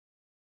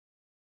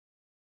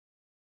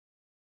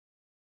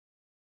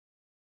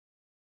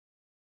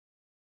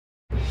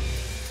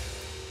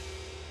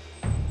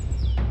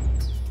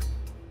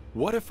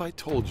What if I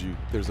told you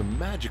there's a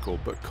magical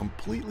but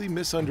completely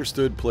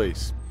misunderstood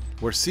place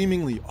where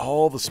seemingly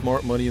all the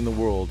smart money in the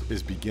world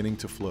is beginning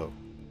to flow?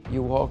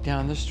 You walk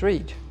down the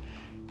street,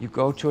 you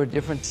go to a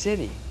different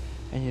city,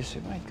 and you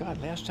say, my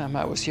God, last time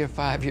I was here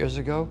 5 years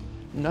ago,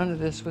 none of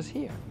this was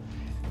here.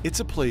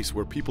 It's a place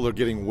where people are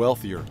getting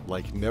wealthier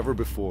like never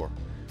before,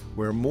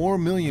 where more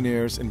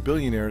millionaires and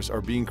billionaires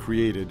are being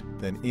created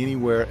than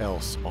anywhere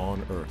else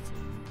on Earth.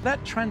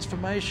 That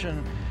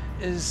transformation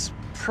is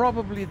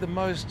probably the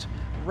most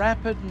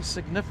rapid and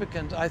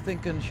significant, I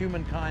think, in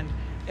humankind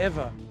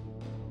ever.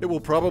 It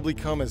will probably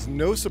come as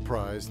no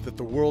surprise that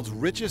the world's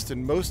richest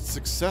and most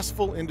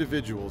successful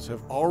individuals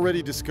have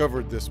already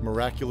discovered this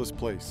miraculous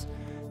place.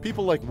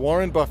 People like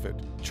Warren Buffett,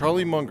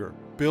 Charlie Munger,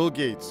 Bill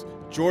Gates,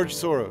 George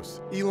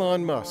Soros,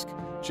 Elon Musk,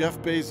 Jeff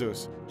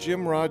Bezos,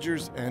 Jim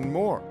Rogers, and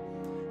more.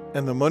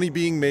 And the money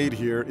being made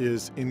here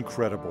is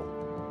incredible.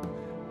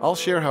 I'll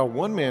share how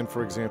one man,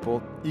 for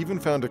example, even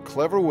found a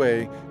clever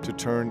way to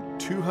turn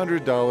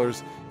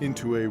 $200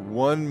 into a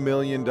 $1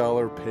 million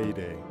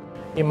payday.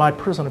 In my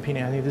personal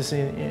opinion, I think this is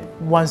a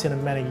once in a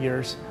many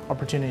years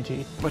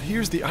opportunity. But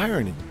here's the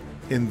irony.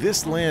 In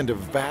this land of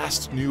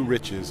vast new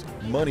riches,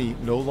 money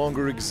no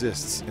longer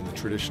exists in the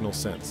traditional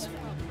sense.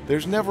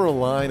 There's never a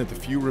line at the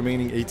few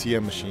remaining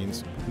ATM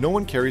machines, no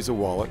one carries a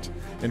wallet,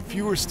 and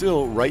fewer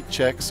still write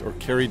checks or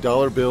carry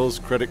dollar bills,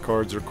 credit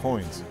cards, or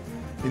coins.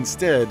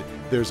 Instead,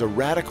 there's a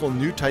radical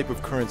new type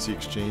of currency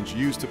exchange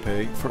used to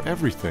pay for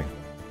everything.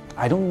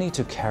 I don't need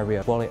to carry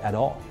a wallet at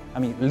all. I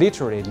mean,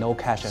 literally no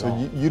cash at all.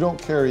 So you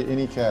don't carry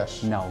any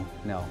cash? No.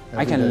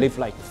 I can live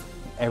like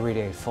every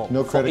day full.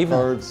 No credit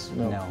cards?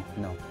 No.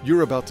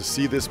 You're about to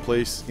see this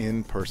place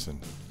in person.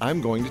 I'm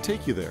going to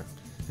take you there.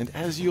 And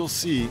as you'll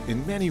see,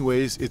 in many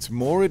ways, it's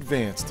more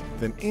advanced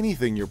than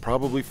anything you're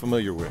probably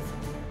familiar with.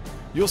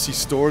 You'll see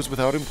stores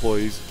without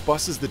employees,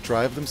 buses that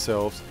drive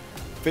themselves,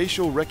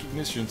 facial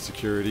recognition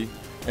security,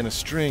 and a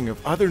string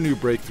of other new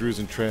breakthroughs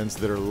and trends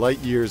that are light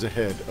years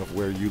ahead of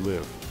where you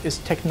live. Its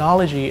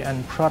technology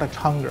and product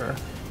hunger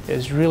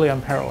is really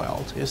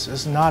unparalleled.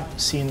 It's not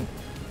seen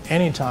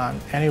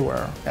anytime,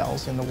 anywhere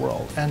else in the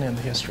world and in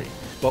the history.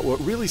 But what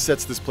really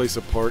sets this place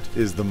apart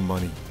is the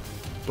money.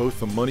 Both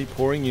the money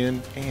pouring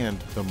in and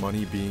the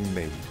money being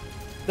made.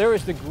 There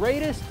is the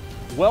greatest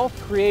wealth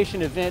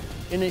creation event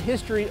in the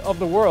history of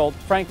the world,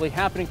 frankly,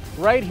 happening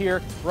right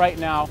here, right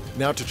now.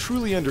 Now, to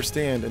truly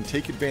understand and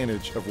take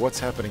advantage of what's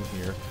happening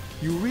here,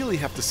 you really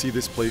have to see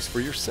this place for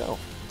yourself.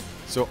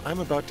 So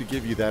I'm about to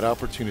give you that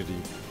opportunity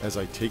as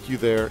I take you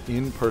there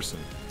in person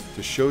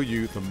to show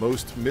you the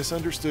most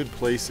misunderstood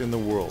place in the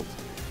world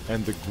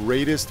and the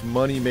greatest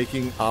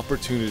money-making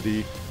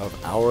opportunity of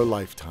our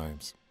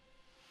lifetimes.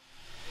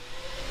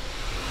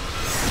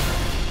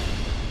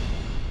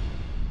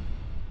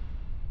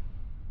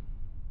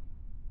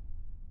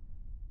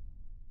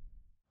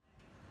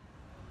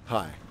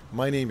 Hi,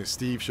 my name is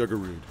Steve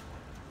Sjuggerud.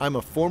 I'm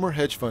a former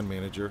hedge fund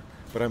manager,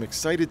 but I'm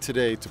excited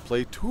today to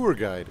play tour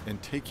guide and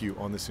take you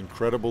on this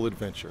incredible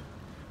adventure.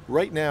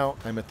 Right now,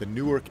 I'm at the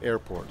Newark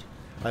Airport.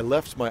 I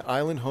left my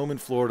island home in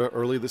Florida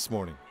early this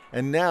morning,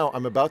 and now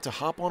I'm about to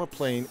hop on a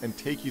plane and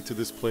take you to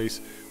this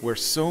place where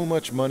so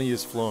much money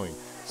is flowing,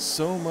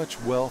 so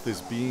much wealth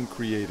is being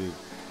created,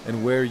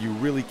 and where you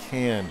really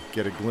can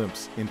get a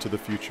glimpse into the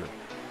future.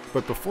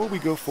 But before we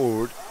go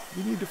forward,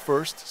 we need to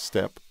first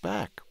step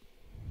back.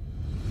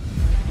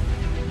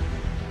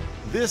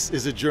 This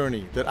is a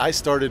journey that I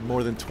started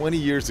more than 20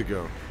 years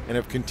ago and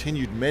have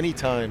continued many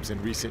times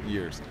in recent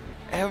years.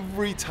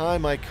 Every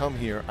time I come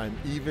here, I'm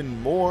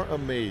even more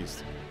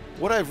amazed.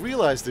 What I've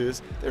realized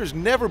is there's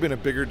never been a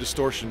bigger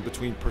distortion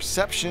between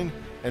perception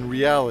and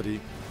reality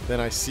than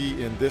I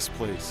see in this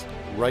place,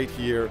 right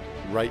here,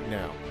 right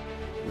now.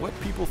 What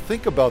people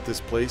think about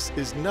this place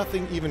is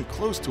nothing even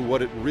close to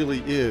what it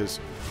really is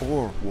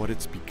or what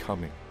it's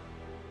becoming.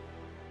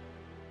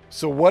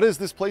 So what is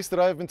this place that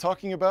I've been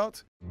talking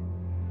about?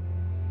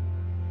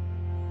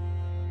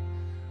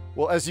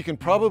 Well, as you can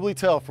probably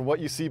tell from what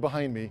you see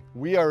behind me,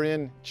 we are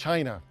in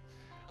China.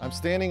 I'm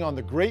standing on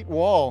the Great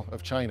Wall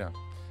of China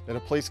at a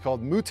place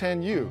called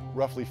Mutanyu,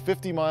 roughly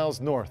 50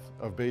 miles north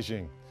of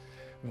Beijing.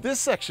 This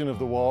section of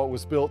the wall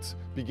was built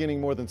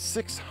beginning more than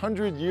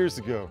 600 years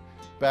ago,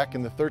 back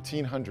in the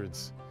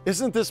 1300s.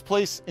 Isn't this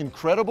place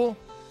incredible?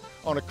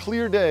 On a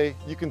clear day,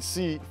 you can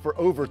see for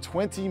over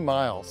 20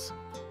 miles.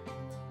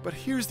 But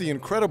here's the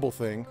incredible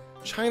thing.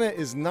 China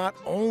is not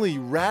only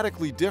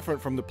radically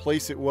different from the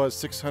place it was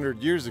 600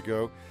 years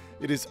ago,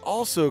 it is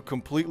also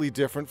completely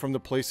different from the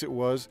place it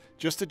was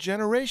just a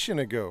generation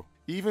ago,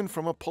 even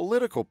from a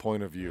political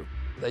point of view.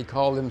 They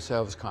call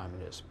themselves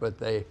communists, but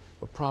they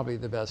were probably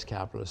the best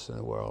capitalists in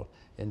the world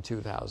in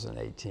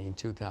 2018,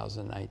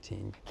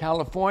 2019.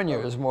 California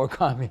is more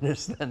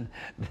communist than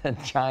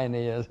China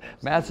is.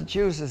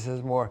 Massachusetts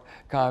is more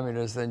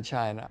communist than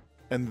China.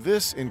 And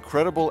this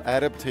incredible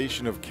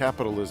adaptation of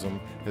capitalism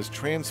has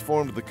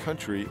transformed the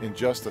country in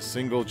just a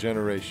single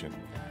generation.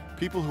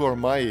 People who are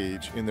my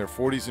age, in their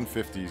 40s and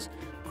 50s,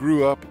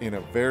 grew up in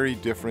a very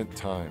different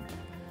time.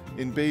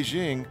 In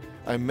Beijing,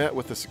 I met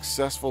with a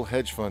successful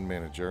hedge fund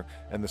manager,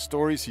 and the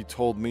stories he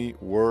told me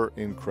were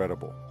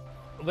incredible.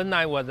 When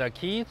I was a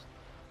kid,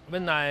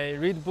 when I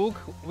read book,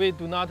 we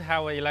do not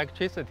have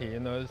electricity. You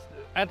know,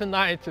 at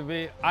night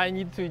I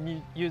need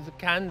to use a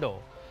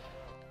candle.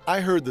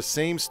 I heard the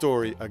same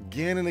story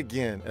again and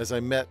again as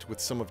I met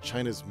with some of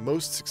China's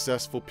most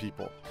successful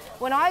people.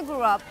 When I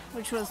grew up,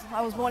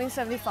 I was born in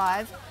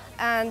 75,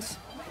 and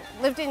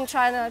lived in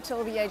China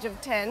till the age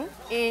of 10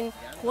 in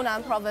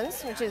Hunan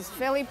province, which is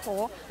fairly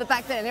poor, but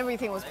back then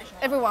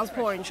everyone's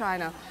poor in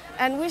China.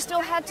 And we still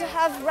had to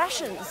have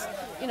rations,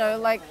 you know,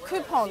 like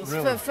coupons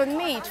for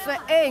meat, for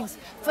eggs,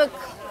 for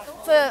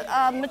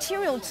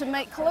material to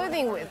make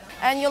clothing with.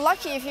 And you're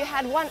lucky if you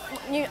had one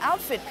new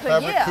outfit per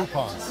year. Fabric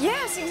coupons.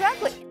 Yes,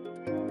 exactly.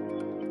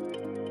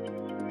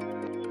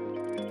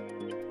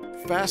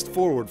 Fast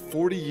forward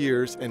 40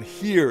 years, and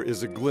here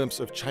is a glimpse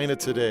of China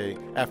today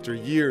after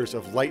years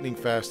of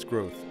lightning-fast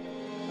growth.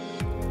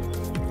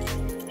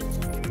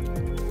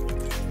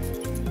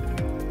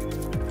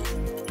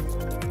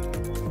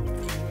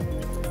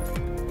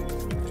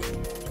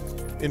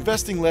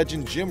 Investing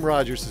legend Jim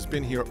Rogers has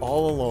been here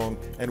all along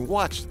and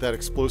watched that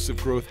explosive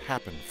growth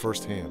happen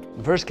firsthand.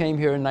 I first came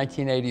here in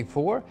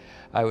 1984.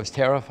 I was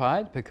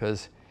terrified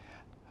because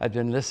I'd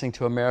been listening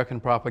to American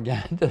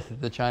propaganda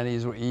that the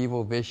Chinese were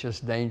evil, vicious,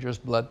 dangerous,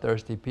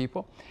 bloodthirsty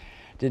people.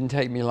 Didn't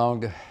take me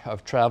long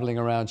of traveling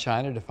around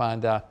China to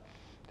find out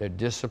they're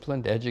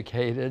disciplined,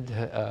 educated,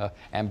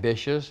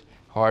 ambitious,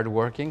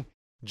 hardworking.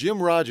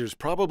 Jim Rogers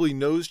probably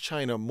knows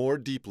China more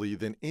deeply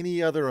than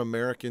any other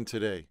American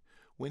today.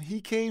 When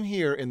he came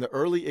here in the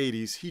early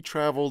 80s, he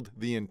traveled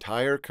the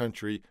entire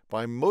country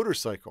by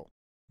motorcycle.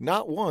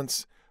 Not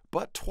once,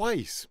 but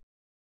twice.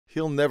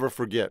 He'll never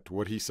forget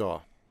what he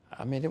saw.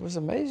 I mean, it was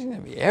amazing to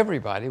me.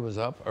 Everybody was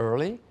up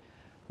early,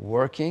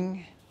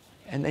 working,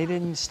 and they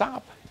didn't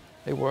stop.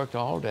 They worked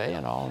all day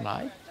and all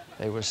night.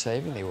 They were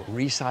saving, they were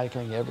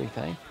recycling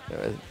everything.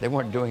 They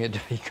weren't doing it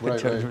to be good,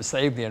 to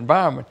save the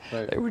environment.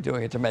 They were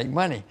doing it to make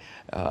money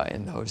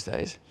in those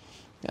days.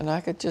 And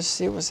I could just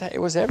see it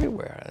was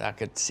everywhere. I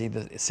could see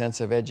the sense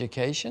of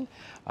education.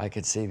 I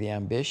could see the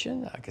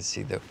ambition. I could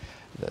see the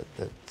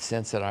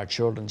sense that our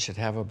children should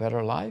have a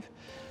better life.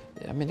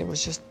 I mean, it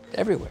was just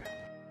everywhere.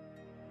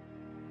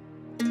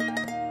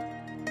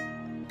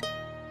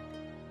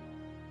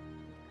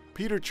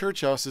 Peter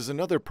Churchhouse is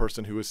another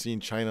person who has seen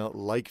China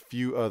like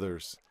few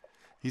others.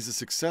 He's a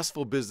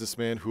successful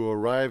businessman who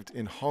arrived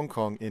in Hong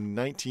Kong in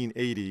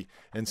 1980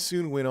 and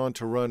soon went on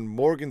to run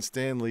Morgan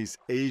Stanley's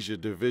Asia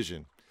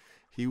division.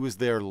 He was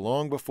there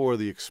long before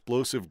the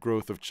explosive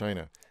growth of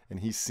China,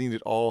 and he's seen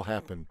it all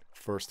happen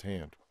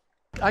firsthand.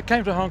 I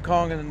came to Hong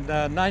Kong in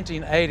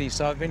 1980,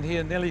 so I've been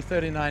here nearly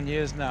 39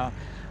 years now.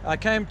 I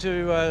came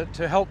to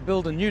help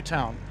build a new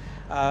town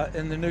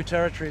in the new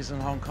territories in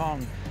Hong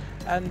Kong.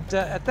 And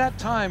at that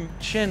time,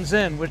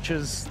 Shenzhen, which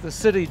is the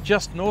city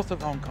just north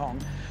of Hong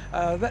Kong,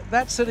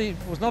 that city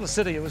was not a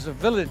city, it was a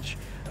village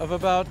of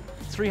about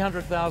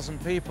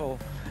 300,000 people.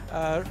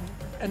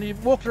 And you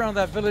walked around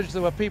that village,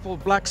 there were people,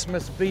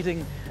 blacksmiths,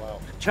 beating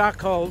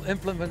charcoal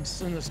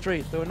implements in the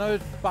street. There were no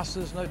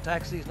buses, no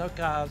taxis, no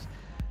cars.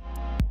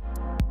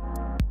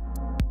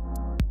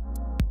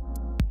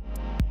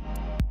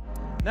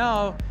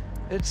 Now,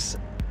 it's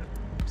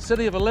a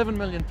city of 11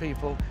 million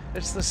people.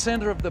 It's the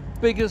center of the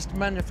biggest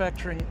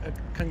manufacturing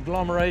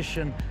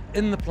conglomeration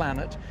in the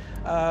planet.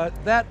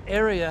 That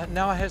area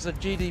now has a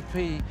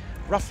GDP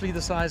roughly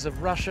the size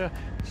of Russia,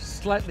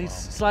 slightly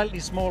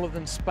smaller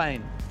than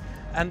Spain.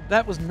 And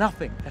that was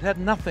nothing. It had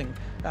nothing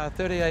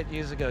 38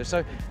 years ago.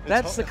 So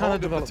that's the kind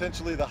of development.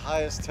 Potentially the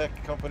highest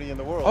tech company in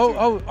the world.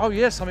 Oh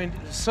yes. I mean,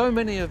 so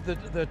many of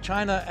the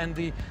China and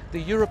the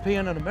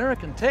European and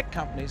American tech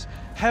companies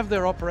have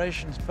their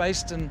operations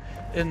based in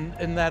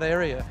that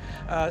area.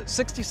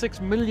 66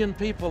 million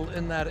people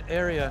in that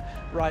area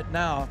right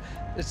now.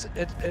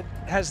 It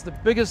has the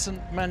biggest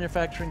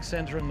manufacturing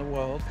center in the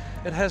world.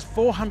 It has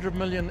 400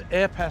 million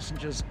air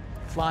passengers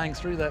flying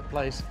through that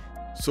place.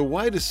 So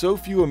why do so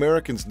few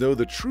Americans know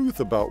the truth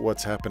about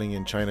what's happening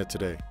in China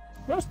today?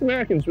 Most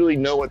Americans really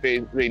know what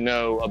they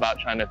know about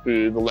China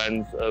through the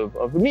lens of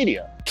the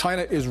media.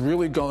 China is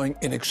really going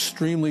in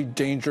extremely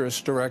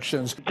dangerous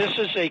directions. This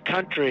is a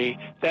country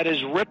that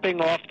is ripping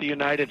off the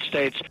United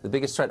States. The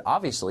biggest threat,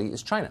 obviously,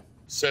 is China.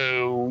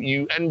 So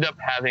you end up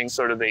having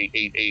sort of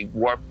a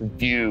warped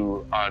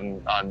view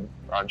on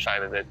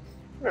China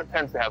that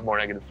tends to have more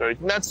negative stories,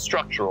 and that's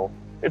structural.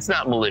 It's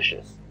not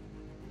malicious.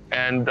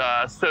 And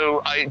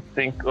so I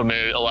think a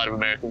lot of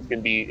Americans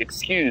can be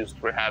excused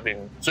for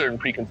having certain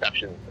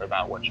preconceptions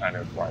about what China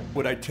is like.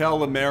 What I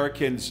tell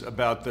Americans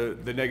about the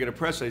negative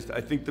press, I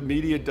think the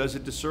media does a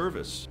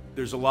disservice.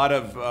 There's a lot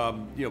of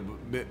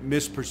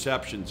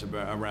misperceptions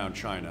around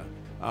China.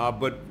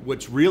 But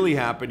what's really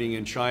happening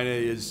in China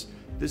is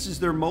this is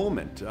their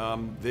moment.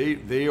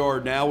 They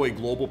are now a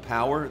global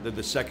power. They're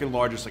the second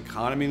largest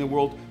economy in the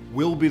world,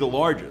 will be the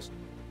largest.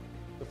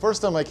 The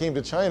first time I came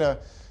to China,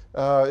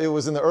 it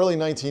was in the early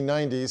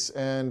 1990s,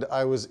 and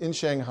I was in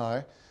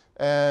Shanghai,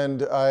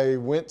 and I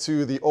went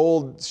to the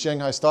old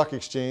Shanghai Stock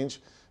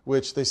Exchange,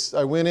 which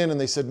I went in and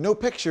they said, no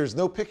pictures,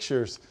 no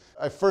pictures.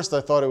 At first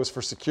I thought it was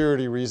for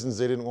security reasons.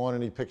 They didn't want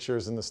any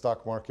pictures in the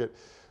stock market.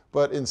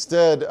 But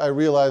instead I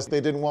realized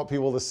they didn't want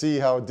people to see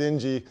how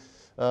dingy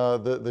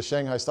the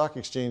Shanghai Stock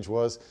Exchange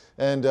was.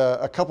 And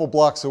a couple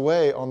blocks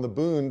away on the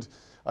Bund,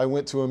 I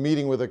went to a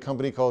meeting with a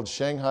company called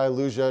Shanghai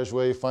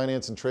Lujiazhui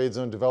Finance and Trade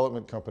Zone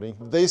Development Company.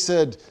 They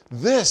said,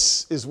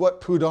 this is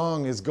what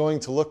Pudong is going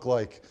to look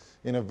like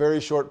in a very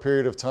short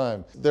period of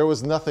time. There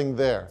was nothing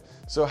there.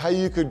 So how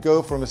you could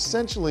go from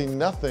essentially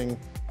nothing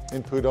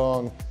in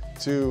Pudong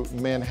to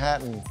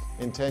Manhattan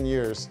in 10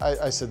 years,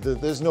 I said,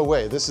 there's no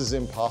way, this is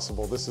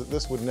impossible,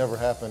 this would never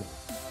happen.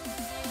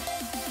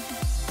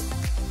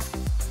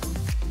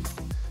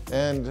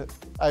 And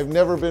I've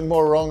never been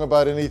more wrong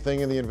about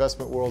anything in the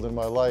investment world in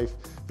my life.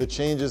 The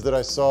changes that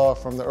I saw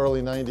from the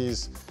early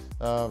 90s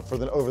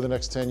over the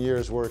next 10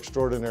 years were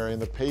extraordinary,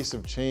 and the pace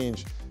of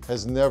change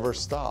has never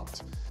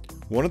stopped.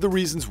 One of the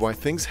reasons why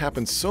things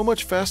happen so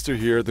much faster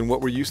here than what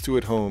we're used to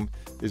at home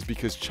is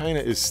because China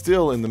is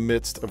still in the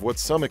midst of what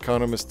some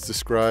economists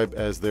describe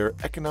as their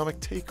economic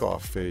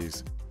takeoff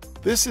phase.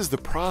 This is the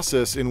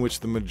process in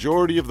which the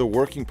majority of the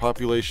working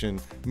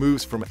population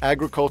moves from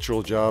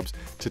agricultural jobs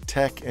to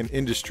tech and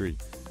industry,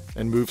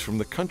 and moves from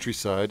the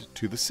countryside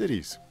to the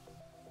cities.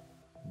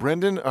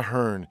 Brendan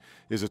Ahern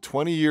is a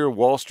 20-year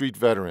Wall Street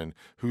veteran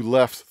who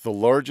left the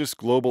largest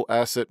global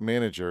asset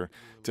manager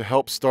to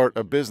help start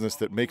a business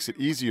that makes it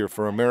easier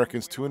for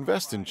Americans to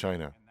invest in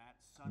China.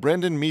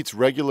 Brendan meets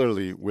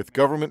regularly with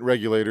government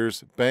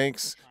regulators,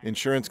 banks,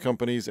 insurance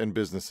companies, and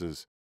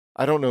businesses.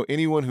 I don't know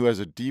anyone who has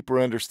a deeper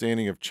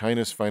understanding of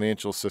China's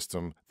financial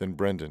system than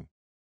Brendan.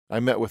 I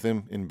met with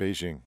him in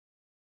Beijing.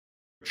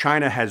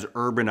 China has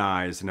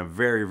urbanized in a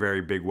very,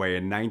 very big way.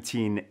 In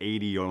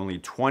 1980, only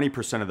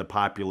 20% of the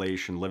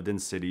population lived in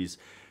cities.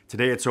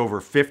 Today, it's over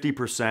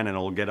 50%, and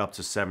it'll get up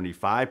to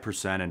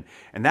 75%.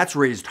 And that's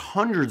raised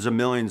hundreds of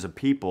millions of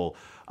people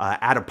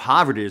out of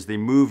poverty as they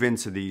move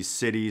into these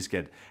cities,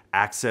 get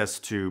access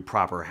to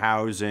proper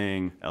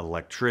housing,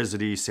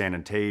 electricity,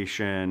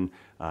 sanitation,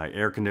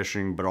 air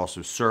conditioning, but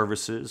also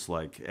services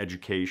like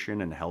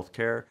education and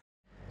healthcare.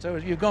 So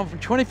you've gone from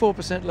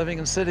 24% living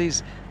in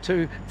cities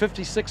to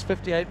 56,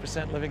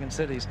 58% living in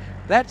cities.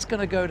 That's going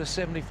to go to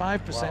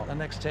 75% in the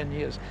next 10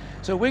 years.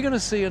 So we're going to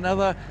see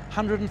another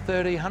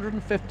 130,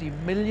 150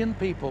 million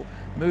people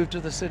move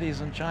to the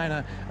cities in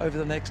China over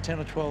the next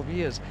 10 or 12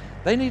 years.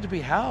 They need to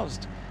be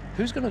housed.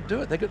 Who's going to do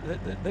it? They're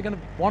going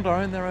to want to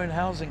own their own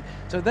housing.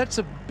 So that's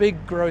a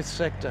big growth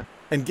sector.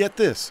 And get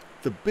this,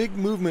 the big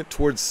movement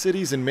towards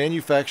cities and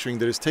manufacturing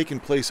that has taken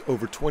place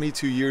over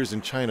 22 years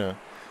in China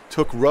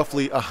took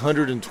roughly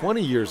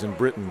 120 years in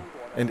Britain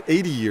and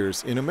 80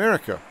 years in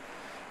America.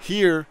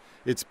 Here,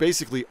 it's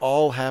basically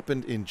all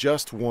happened in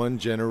just one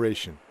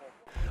generation.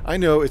 I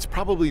know it's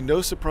probably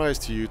no surprise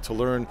to you to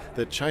learn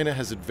that China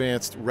has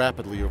advanced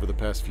rapidly over the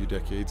past few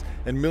decades,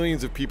 and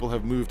millions of people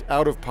have moved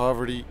out of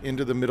poverty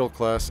into the middle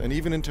class and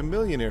even into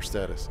millionaire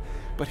status.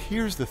 But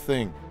here's the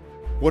thing.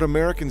 What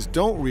Americans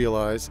don't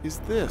realize is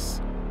this.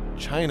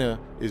 China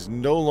is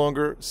no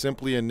longer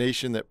simply a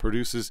nation that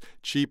produces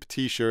cheap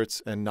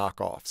t-shirts and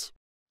knockoffs.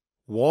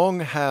 Wang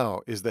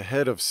Hao is the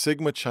head of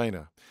Sigma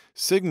China.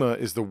 Sigma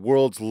is the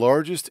world's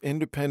largest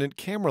independent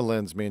camera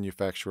lens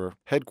manufacturer,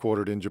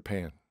 headquartered in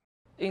Japan.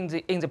 In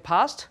the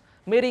past,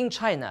 made in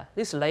China,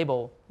 this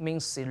label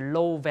means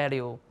low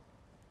value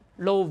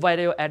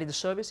added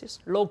services,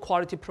 low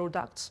quality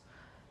products.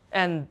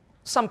 And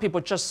some people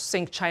just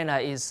think China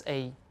is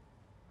a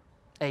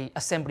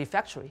assembly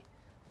factory,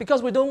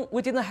 because we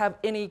didn't have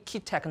any key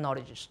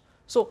technologies.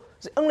 So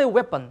the only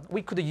weapon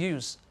we could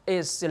use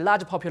is the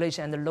large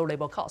population and the low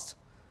labor cost.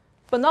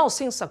 But now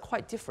things are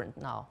quite different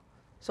now.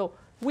 So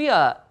we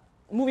are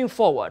moving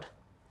forward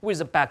with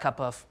the backup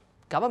of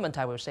government,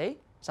 I will say,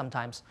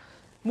 sometimes,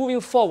 moving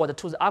forward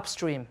to the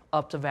upstream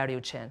of the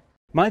value chain.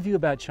 My view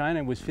about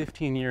China was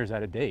 15 years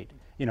out of date.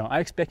 You know, I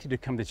expected to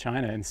come to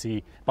China and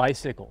see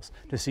bicycles,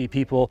 to see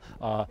people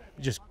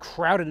just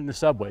crowded in the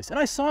subways. And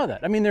I saw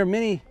that. I mean, there are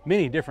many,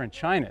 many different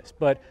Chinas,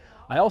 but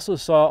I also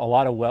saw a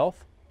lot of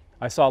wealth.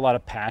 I saw a lot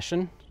of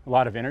passion, a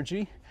lot of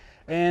energy,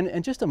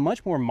 and just a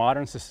much more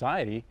modern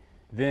society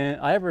than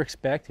I ever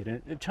expected.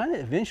 And China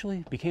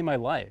eventually became my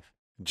life.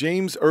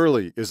 James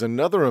Early is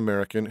another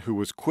American who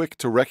was quick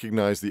to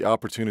recognize the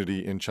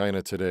opportunity in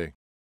China today.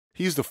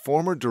 He's the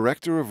former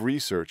director of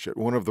research at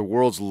one of the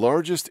world's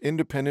largest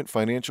independent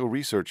financial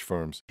research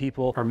firms.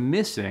 People are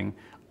missing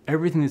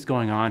everything that's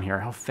going on here,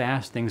 how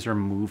fast things are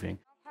moving.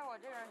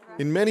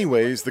 In many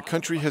ways, the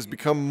country has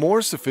become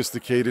more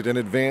sophisticated and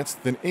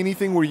advanced than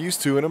anything we're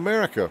used to in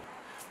America,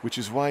 which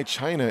is why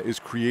China is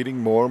creating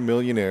more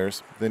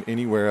millionaires than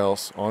anywhere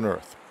else on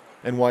Earth,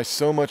 and why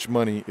so much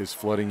money is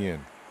flooding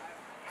in.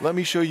 Let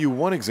me show you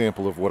one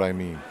example of what I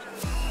mean.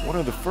 One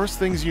of the first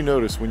things you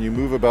notice when you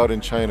move about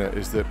in China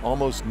is that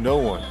almost no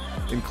one,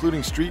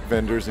 including street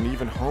vendors and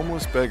even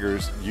homeless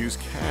beggars, use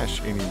cash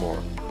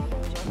anymore.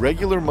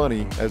 Regular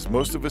money, as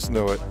most of us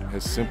know it,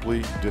 has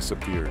simply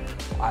disappeared.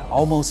 I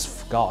almost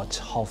forgot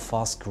how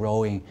fast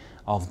growing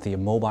of the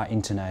mobile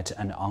internet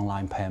and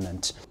online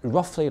payment.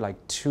 Roughly like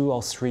 2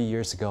 or 3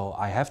 years ago,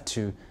 I have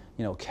to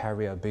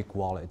carry a big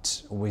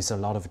wallet with a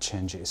lot of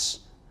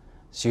changes.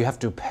 So you have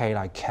to pay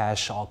like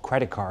cash or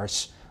credit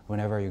cards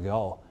whenever you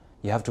go.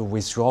 You have to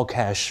withdraw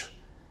cash,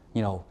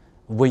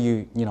 when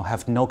you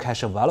have no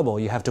cash available,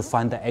 you have to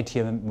find the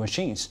ATM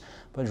machines.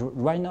 But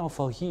right now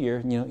for here,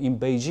 in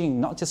Beijing,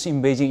 not just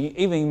in Beijing,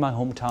 even in my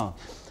hometown,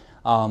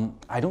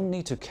 I don't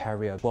need to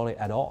carry a wallet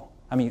at all.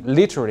 I mean,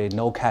 literally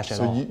no cash at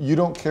all. So you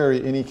don't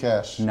carry any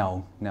cash?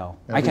 No.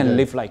 I can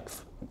live like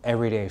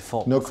every day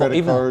full. No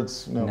credit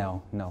cards?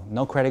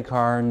 No credit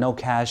card, no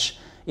cash.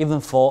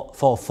 Even for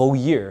a full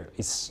year,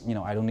 it's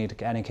I don't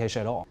need any cash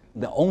at all.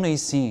 The only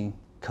thing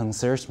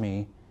concerns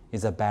me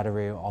is the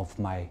battery of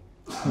my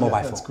mobile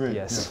phone. That's great.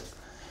 Yes. Yeah.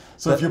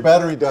 So if your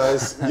battery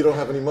dies, you don't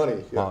have any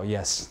money. Yeah. Oh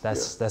yes,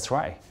 that's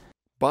right.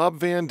 Bob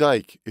Van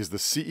Dyke is the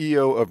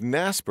CEO of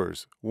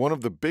Naspers, one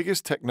of the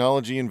biggest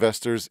technology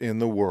investors in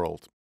the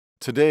world.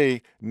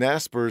 Today,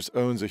 Naspers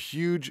owns a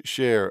huge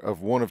share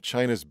of one of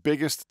China's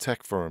biggest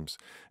tech firms,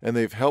 and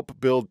they've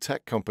helped build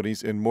tech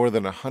companies in more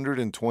than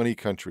 120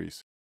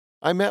 countries.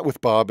 I met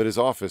with Bob at his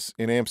office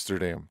in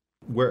Amsterdam.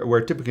 Where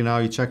typically now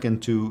you check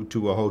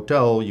into a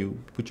hotel, you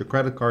put your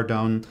credit card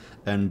down,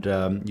 and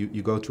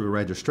you go through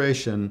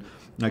registration.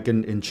 Like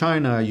in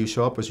China, you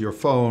show up with your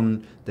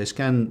phone, they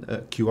scan a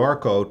QR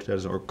code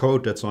or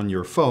code that's on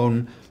your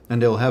phone,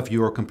 and they'll have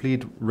your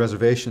complete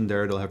reservation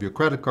there. They'll have your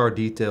credit card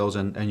details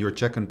and your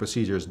check-in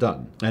procedures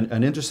done.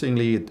 And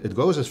interestingly, it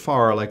goes as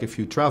far, like if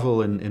you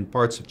travel in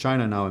parts of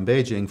China now, in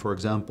Beijing, for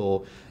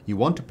example, you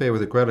want to pay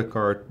with a credit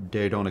card,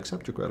 they don't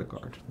accept your credit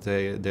card.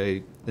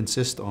 They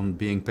insist on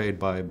being paid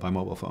by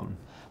mobile phone.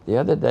 The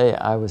other day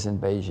I was in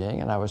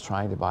Beijing and I was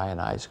trying to buy an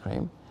ice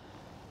cream.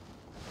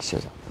 She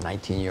was a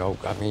 19-year-old,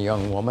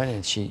 young woman,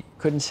 and she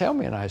couldn't sell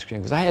me an ice cream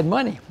because I had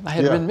money. I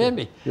had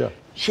renminbi. Yeah.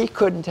 She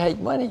couldn't take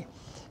money.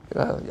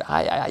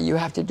 You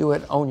have to do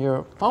it on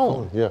your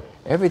phone. Yeah.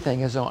 Everything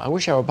is on. I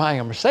wish I were buying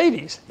a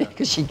Mercedes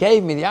because she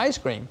gave me the ice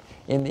cream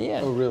in the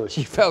end. Oh, really?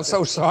 She felt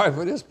so sorry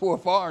for this poor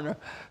foreigner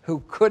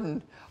who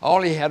couldn't,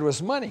 all he had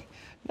was money.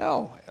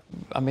 No,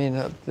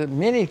 the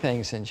many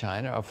things in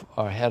China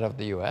are ahead of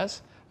the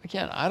U.S.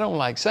 Again, I don't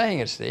like saying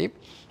it, Steve.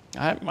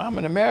 I'm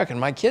an American.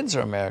 My kids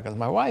are Americans.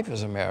 My wife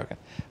is American.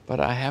 But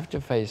I have to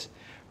face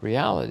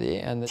reality.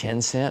 And the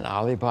Tencent,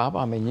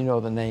 Alibaba, you know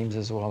the names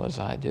as well as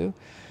I do.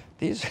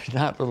 These are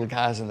not little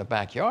guys in the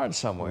backyard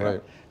somewhere.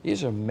 Right.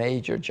 These are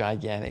major,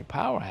 gigantic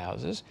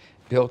powerhouses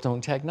built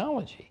on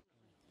technology.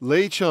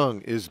 Lei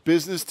Cheng is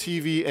business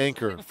TV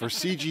anchor for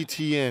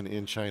CGTN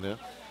in China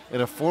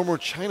and a former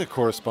China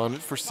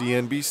correspondent for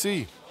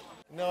CNBC.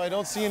 No, I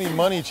don't see any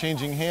money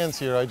changing hands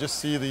here. I just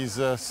see these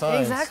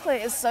signs. Exactly,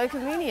 it's so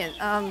convenient.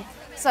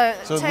 So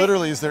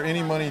literally, is there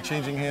any money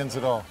changing hands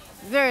at all?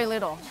 Very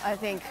little, I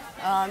think.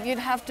 You'd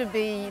have to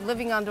be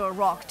living under a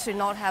rock to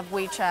not have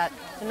WeChat,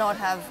 to not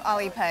have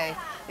Alipay,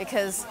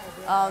 because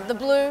the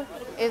blue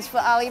is for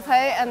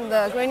Alipay and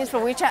the green is for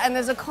WeChat, and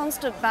there's a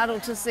constant battle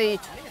to see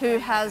who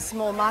has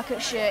more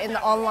market share in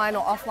the online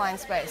or offline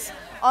space.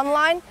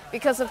 Online,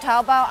 because of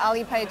Taobao,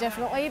 Alipay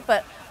definitely,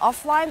 but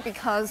offline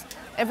because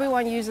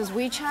everyone uses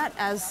WeChat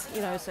as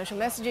social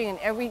messaging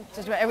and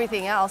just about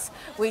everything else.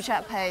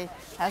 WeChat Pay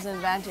has an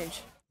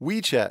advantage.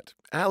 WeChat,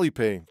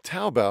 Alipay,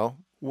 Taobao.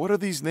 What are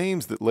these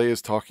names that Lei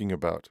is talking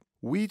about?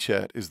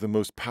 WeChat is the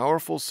most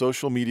powerful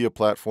social media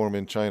platform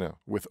in China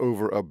with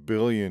over 1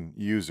 billion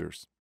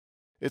users.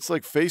 It's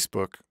like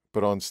Facebook,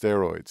 but on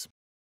steroids.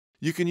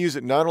 You can use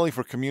it not only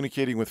for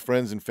communicating with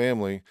friends and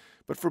family,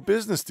 but for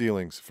business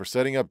dealings, for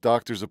setting up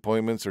doctor's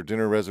appointments or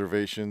dinner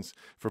reservations,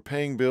 for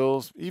paying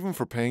bills, even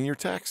for paying your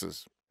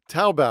taxes.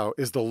 Taobao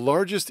is the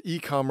largest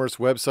e-commerce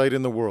website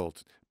in the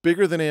world,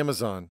 bigger than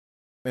Amazon.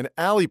 And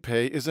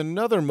Alipay is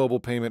another mobile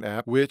payment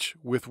app which,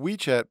 with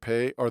WeChat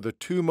Pay, are the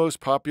 2 most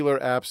popular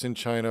apps in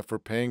China for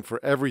paying for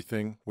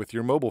everything with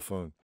your mobile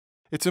phone.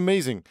 It's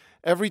amazing.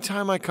 Every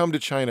time I come to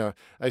China,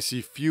 I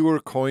see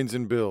fewer coins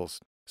and bills.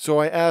 So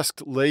I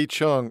asked Lei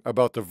Cheng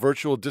about the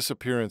virtual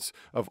disappearance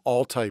of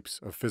all types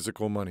of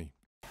physical money.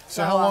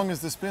 So how long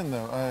has this been,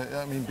 though?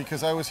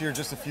 Because I was here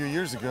just a few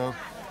years ago.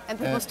 And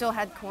people still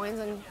had coins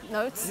and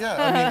notes?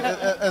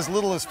 Yeah, as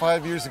little as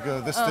 5 years ago,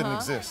 this didn't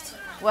exist.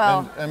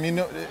 Well,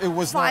 it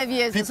was 5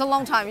 years. It's a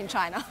long time in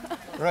China.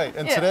 Right,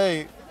 and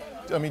today,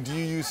 do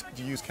you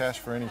use cash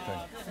for anything?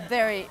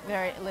 Very,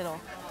 very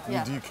little.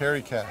 Yeah. Do you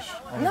carry cash?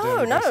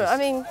 No.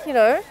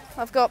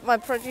 I've got my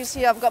produce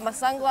here. I've got my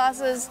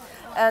sunglasses,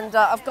 and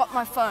I've got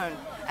my phone.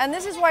 And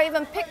this is why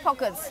even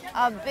pickpockets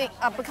are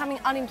becoming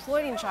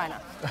unemployed in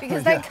China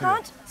because they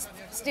can't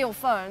steal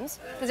phones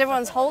because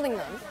everyone's holding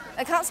them.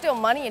 They can't steal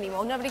money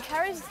anymore. Nobody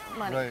carries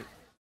money. Right.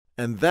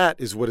 And that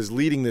is what is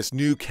leading this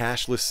new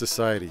cashless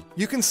society.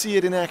 You can see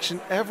it in action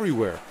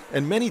everywhere,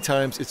 and many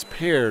times it's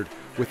paired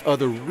with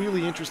other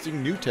really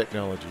interesting new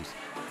technologies.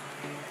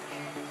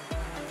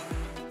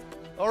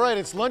 All right,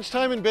 it's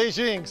lunchtime in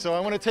Beijing, so I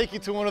want to take you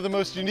to one of the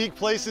most unique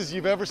places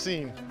you've ever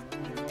seen.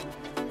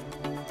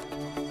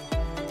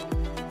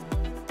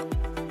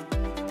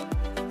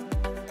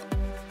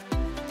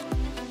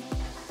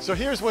 So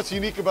here's what's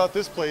unique about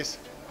this place.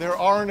 There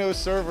are no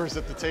servers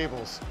at the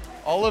tables.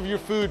 All of your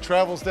food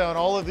travels down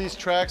all of these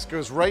tracks,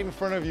 goes right in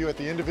front of you at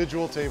the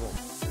individual table.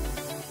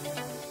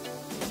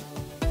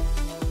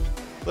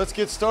 Let's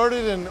get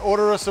started and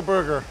order us a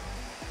burger.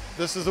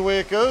 This is the way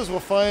it goes. We'll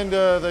find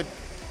the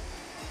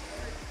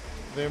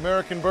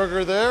American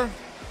burger there.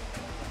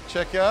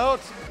 Check out,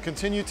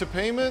 continue to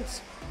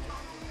payments.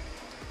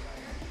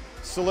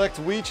 Select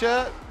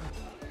WeChat.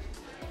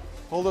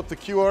 Hold up the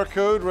QR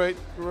code right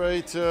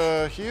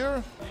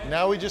here.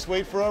 Now we just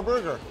wait for our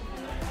burger.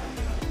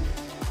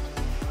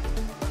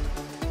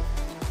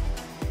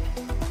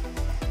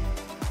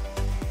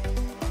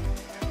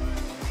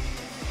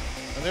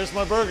 And there's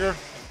my burger.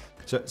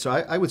 So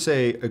I would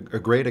say a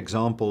great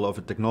example of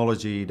a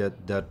technology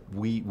that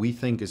we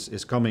think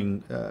is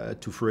coming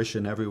to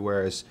fruition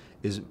everywhere is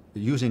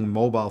using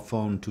mobile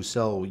phone to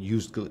sell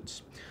used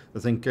goods. I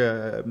think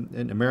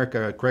in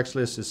America,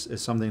 Craigslist is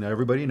something that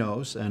everybody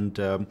knows, and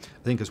I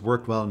think has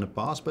worked well in the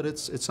past. But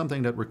it's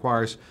something that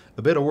requires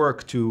a bit of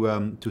work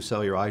to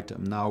sell your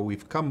item. Now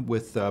we've come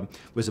with a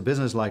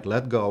business like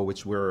LetGo,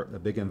 which we're a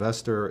big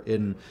investor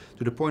in,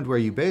 to the point where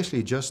you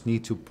basically just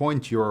need to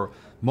point your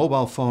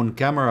mobile phone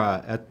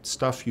camera at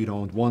stuff you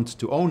don't want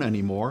to own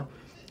anymore,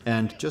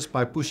 and just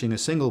by pushing a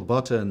single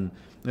button,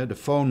 the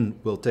phone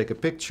will take a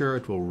picture,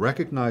 it will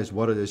recognize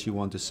what it is you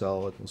want to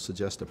sell, it will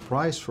suggest a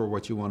price for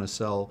what you want to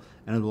sell,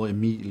 and it will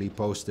immediately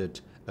post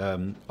it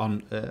on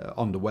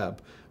the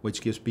web,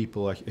 which gives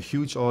people a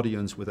huge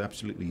audience with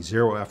absolutely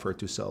zero effort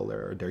to sell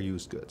their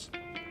used goods.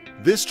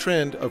 This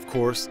trend, of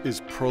course, is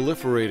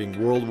proliferating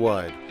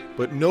worldwide,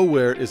 but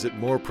nowhere is it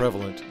more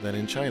prevalent than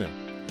in China.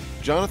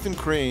 Jonathan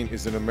Crane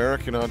is an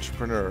American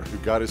entrepreneur who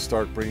got his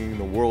start bringing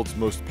the world's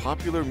most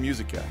popular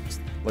music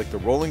acts, like the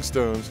Rolling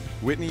Stones,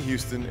 Whitney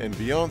Houston, and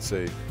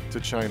Beyonce, to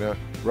China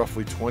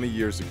roughly 20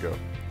 years ago.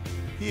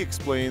 He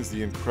explains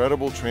the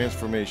incredible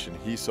transformation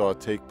he saw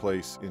take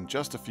place in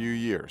just a few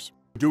years.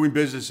 Doing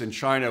business in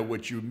China,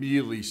 what you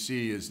immediately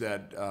see is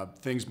that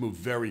things move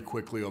very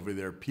quickly over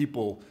there.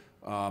 People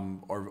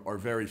are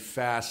very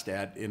fast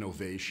at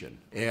innovation,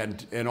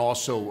 and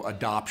also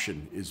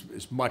adoption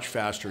is much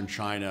faster in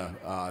China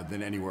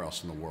than anywhere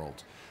else in the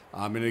world.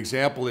 An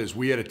example is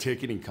we had a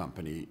ticketing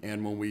company,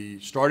 and when we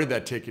started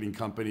that ticketing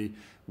company,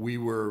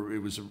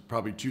 it was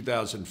probably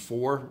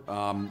 2004,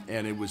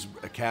 and it was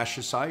a cash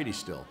society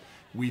still.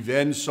 We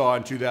then saw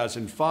in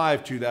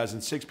 2005,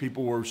 2006,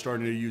 people were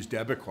starting to use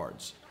debit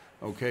cards.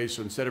 Okay,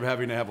 so instead of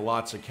having to have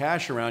lots of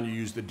cash around, you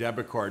use the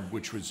debit card,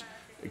 which was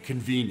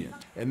convenient.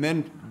 And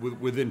then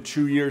within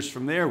 2 years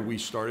from there, we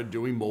started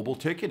doing mobile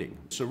ticketing.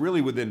 So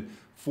really within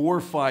 4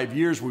 or 5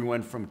 years, we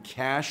went from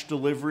cash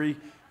delivery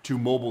to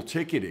mobile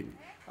ticketing.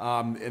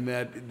 And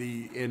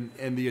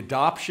the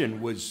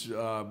adoption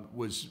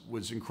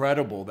was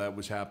incredible that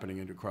was happening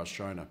across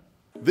China.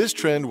 This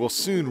trend will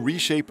soon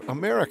reshape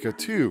America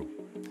too.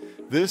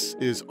 This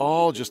is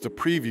all just a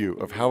preview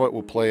of how it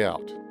will play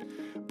out.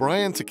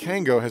 Brian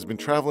Takango has been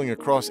traveling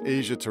across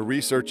Asia to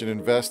research and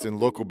invest in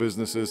local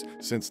businesses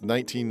since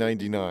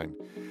 1999.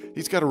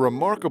 He's got a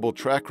remarkable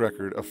track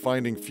record of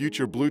finding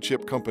future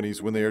blue-chip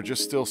companies when they are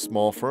just still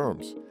small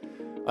firms.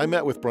 I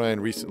met with Brian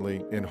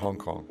recently in Hong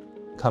Kong.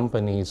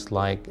 Companies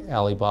like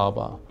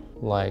Alibaba,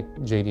 like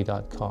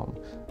JD.com,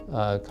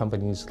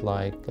 companies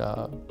like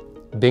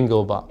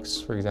Bingo Box,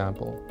 for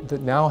example,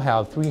 that now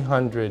have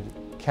 300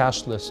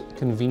 cashless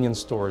convenience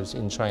stores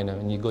in China,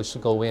 and you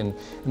just go in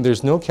and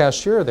there's no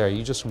cashier there.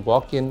 You just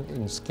walk in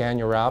and scan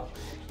your app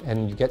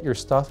and you get your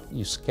stuff,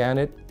 you scan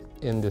it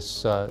in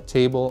this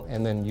table,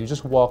 and then you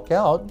just walk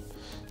out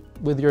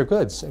with your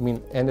goods. I mean,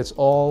 and it's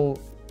all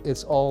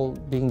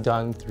being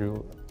done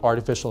through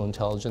artificial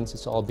intelligence.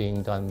 It's all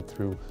being done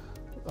through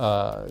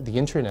the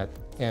internet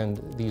and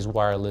these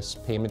wireless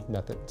payment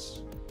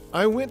methods.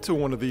 I went to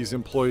one of these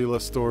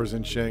employee-less stores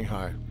in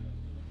Shanghai.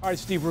 All right,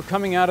 Steve, we're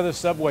coming out of the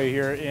subway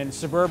here in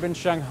suburban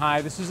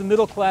Shanghai. This is a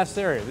middle-class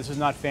area. This is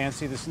not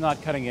fancy. This is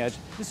not cutting edge.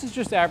 This is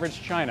just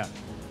average China.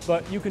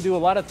 But you can do a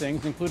lot of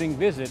things, including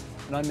visit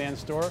an unmanned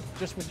store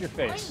just with your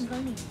face.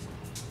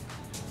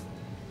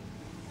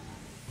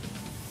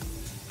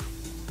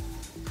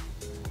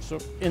 So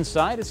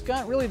inside, it's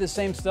got really the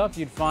same stuff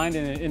you'd find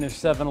in a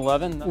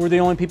 7-Eleven. We're the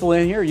only people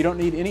in here. You don't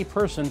need any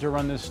person to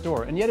run this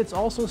store. And yet it's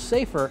also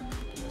safer,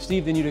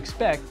 Steve, than you'd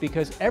expect,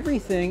 because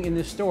everything in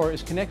this store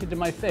is connected to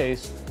my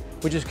face,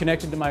 which is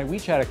connected to my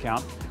WeChat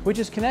account, which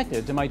is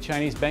connected to my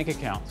Chinese bank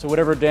account. So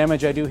whatever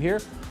damage I do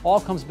here, all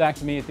comes back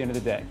to me at the end of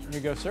the day. Here you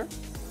go, sir.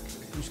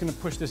 I'm just gonna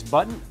push this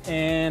button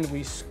and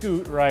we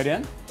scoot right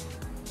in.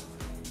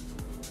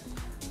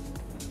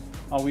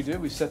 All we do,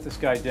 we set this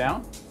guy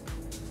down.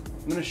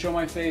 I'm gonna show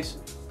my face.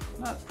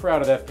 I'm not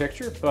proud of that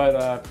picture,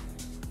 but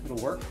it'll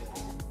work.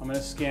 I'm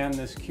gonna scan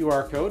this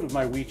QR code with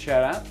my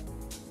WeChat app.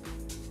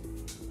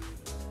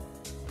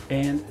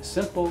 And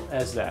simple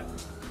as that.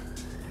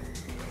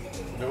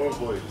 No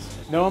employees.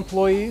 No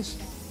employees.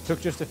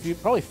 Took just a few,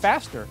 probably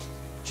faster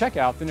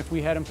checkout than if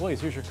we had employees.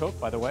 Here's your Coke,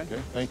 by the way.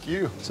 Okay, thank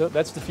you. So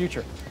that's the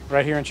future,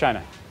 right here in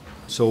China.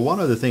 So one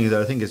of the things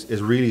that I think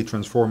is really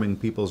transforming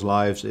people's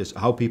lives is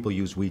how people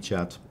use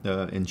WeChat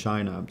in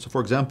China. So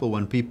for example,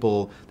 when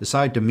people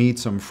decide to meet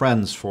some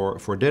friends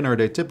for dinner,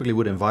 they typically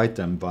would invite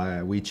them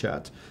via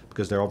WeChat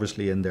because they're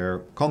obviously in their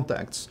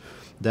contacts.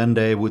 Then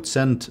they would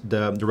send,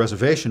 the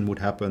reservation would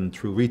happen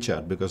through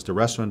WeChat because the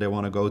restaurant they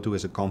want to go to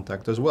is a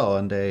contact as well,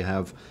 and they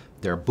have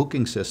their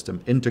booking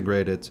system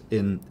integrated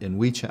in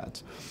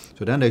WeChat.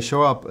 So then they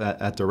show up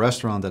at the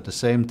restaurant at the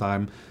same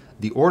time.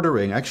 The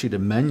ordering, actually the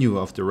menu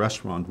of the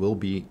restaurant will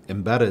be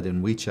embedded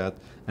in WeChat,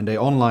 and they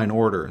online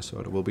order. So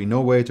there will be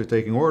no waiter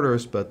taking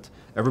orders, but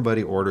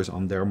everybody orders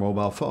on their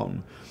mobile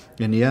phone.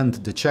 In the end,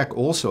 the check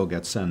also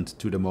gets sent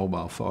to the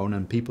mobile phone,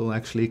 and people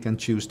actually can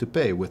choose to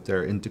pay with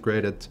their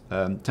integrated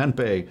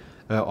Tenpay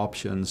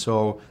option.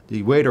 So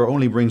the waiter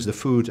only brings the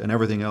food, and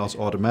everything else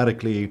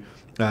automatically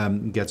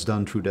gets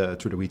done through the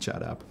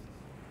WeChat app.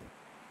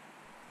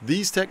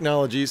 These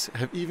technologies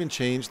have even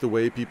changed the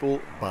way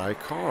people buy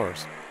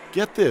cars.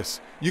 Get this,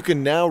 you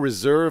can now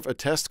reserve a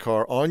test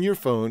car on your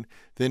phone,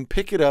 then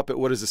pick it up at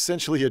what is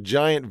essentially a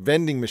giant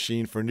vending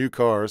machine for new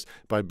cars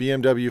by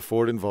BMW,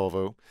 Ford, and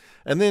Volvo,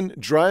 and then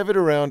drive it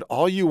around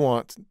all you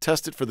want,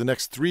 test it for the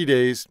next 3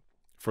 days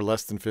for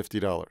less than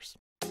 $50.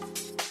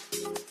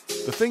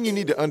 The thing you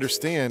need to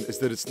understand is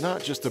that it's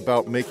not just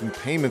about making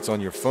payments on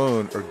your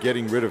phone or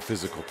getting rid of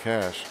physical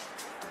cash.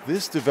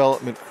 This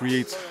development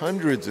creates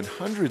hundreds and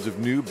hundreds of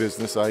new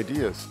business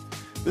ideas.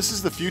 This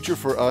is the future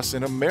for us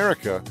in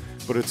America,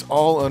 but it's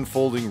all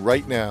unfolding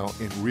right now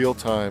in real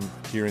time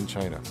here in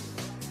China.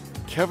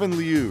 Kevin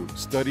Liu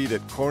studied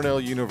at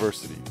Cornell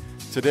University.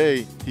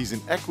 Today, he's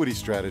an equity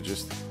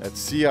strategist at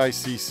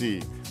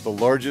CICC, the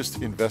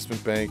largest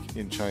investment bank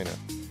in China.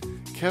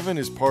 Kevin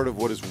is part of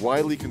what is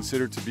widely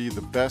considered to be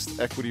the best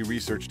equity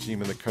research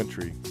team in the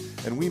country,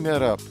 and we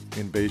met up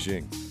in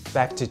Beijing.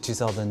 Back to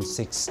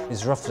 2006,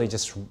 it's roughly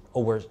just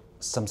over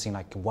something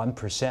like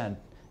 1%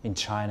 in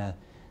China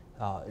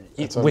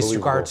with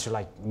regard to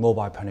like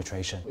mobile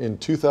penetration. In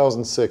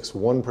 2006,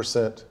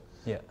 1%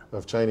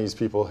 of Chinese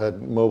people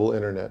had mobile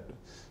internet.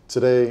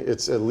 Today,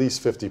 it's at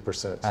least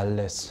 50%. At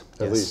least.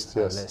 At least,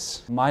 yes. At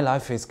least. My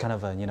life is kind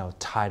of,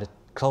 tied,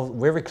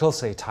 very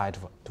closely tied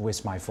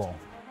with my phone.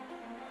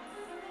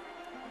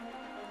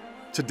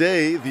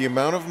 Today, the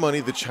amount of money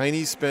the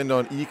Chinese spend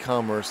on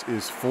e-commerce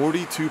is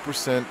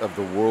 42% of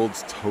the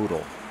world's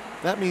total.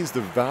 That means the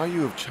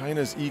value of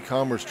China's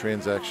e-commerce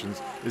transactions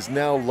is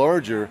now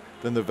larger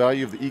than the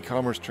value of the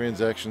e-commerce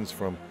transactions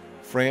from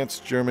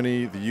France,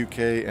 Germany, the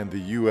UK, and the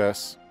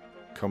US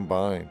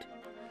combined.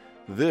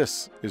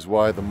 This is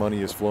why the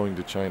money is flowing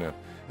to China,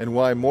 and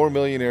why more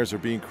millionaires are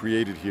being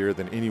created here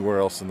than anywhere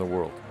else in the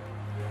world.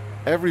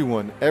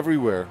 Everyone,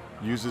 everywhere,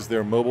 uses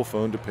their mobile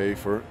phone to pay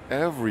for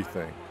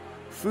everything.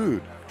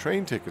 Food,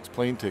 train tickets,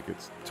 plane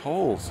tickets,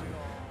 tolls,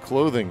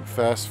 clothing,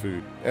 fast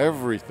food,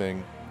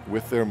 everything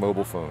with their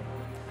mobile phone.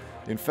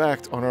 In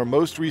fact, on our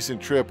most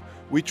recent trip,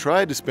 we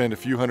tried to spend a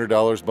few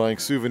 $100s buying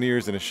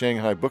souvenirs in a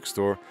Shanghai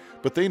bookstore,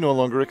 but they no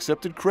longer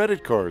accepted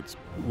credit cards.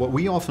 What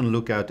we often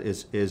look at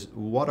is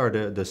what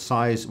is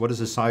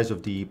the size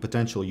of the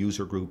potential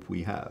user group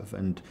we have.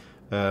 And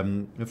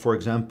for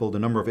example, the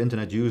number of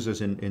internet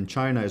users in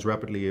China is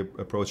rapidly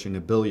approaching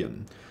 1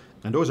 billion.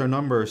 And those are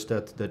numbers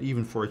that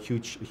even for a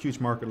huge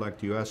market like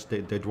the US,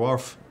 they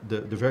dwarf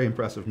the very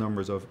impressive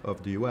numbers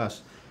of the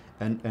US.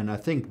 And I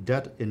think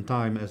that in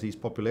time, as these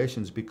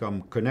populations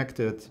become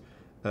connected,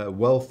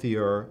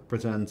 wealthier,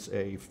 presents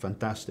a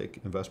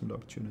fantastic investment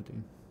opportunity.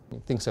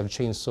 Things have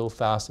changed so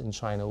fast in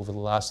China over the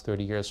last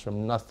 30 years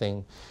from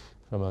nothing,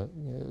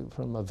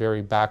 from a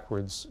very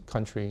backwards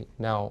country.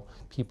 Now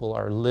people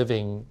are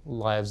living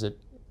lives that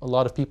a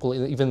lot of people,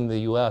 even in the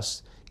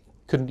US,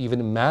 couldn't even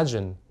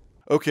imagine.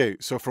 Okay,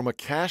 so from a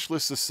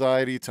cashless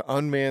society to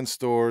unmanned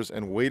stores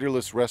and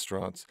waiterless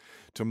restaurants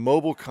to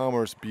mobile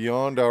commerce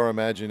beyond our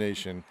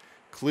imagination,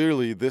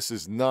 clearly this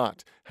is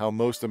not how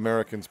most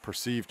Americans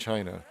perceive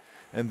China.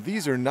 And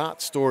these are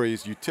not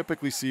stories you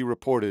typically see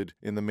reported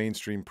in the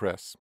mainstream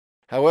press.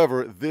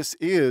 However, this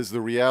is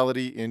the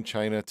reality in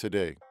China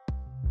today.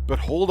 But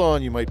hold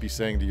on, you might be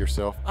saying to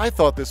yourself, I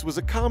thought this was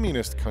a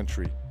communist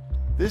country.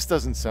 This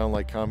doesn't sound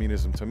like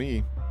communism to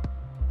me.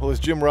 Well, as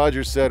Jim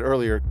Rogers said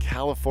earlier,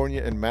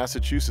 California and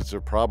Massachusetts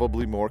are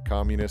probably more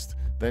communist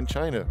than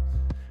China.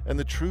 And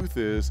the truth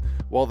is,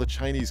 while the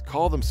Chinese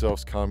call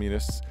themselves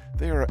communists,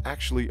 they are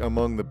actually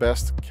among the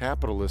best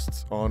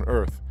capitalists on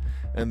earth.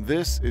 And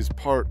this is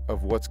part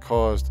of what's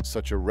caused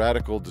such a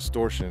radical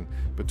distortion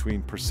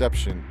between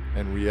perception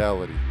and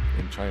reality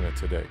in China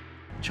today.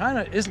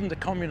 China isn't a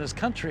communist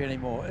country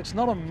anymore. It's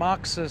not a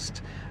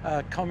Marxist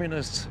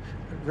communist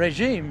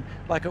regime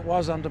like it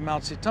was under Mao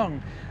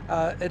Zedong.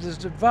 It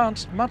has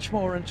advanced much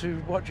more into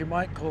what you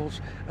might call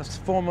a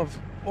form of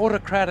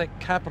autocratic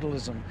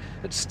capitalism.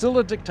 It's still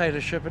a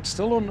dictatorship, it's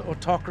still an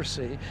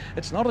autocracy,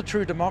 it's not a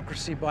true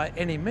democracy by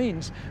any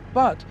means,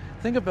 but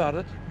think about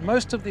it,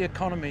 most of the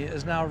economy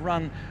is now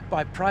run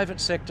by private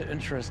sector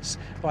interests,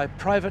 by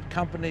private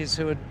companies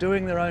who are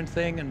doing their own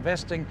thing,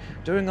 investing,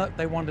 doing what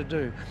they want to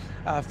do.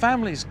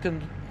 Families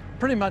can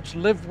pretty much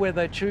live where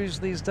they choose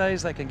these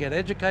days. They can get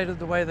educated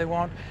the way they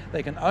want.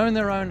 They can own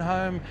their own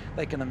home.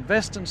 They can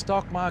invest in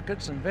stock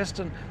markets,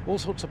 invest in all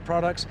sorts of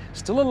products.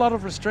 Still a lot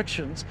of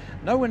restrictions,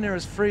 nowhere near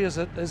as free as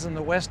it is in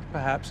the West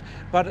perhaps,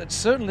 but it's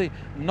certainly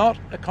not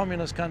a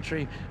communist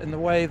country in the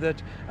way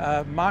that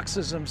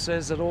Marxism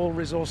says that all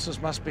resources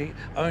must be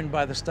owned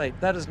by the state.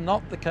 That is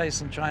not the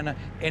case in China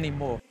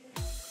anymore.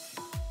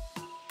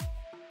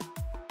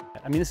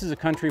 I mean, this is a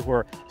country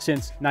where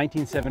since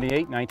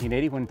 1978,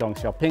 1980, when Deng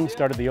Xiaoping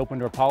started the open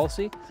door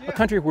policy, a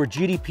country where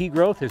GDP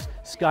growth has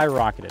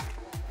skyrocketed,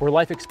 where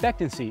life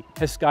expectancy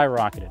has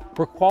skyrocketed,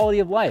 where quality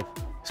of life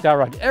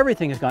skyrocketed.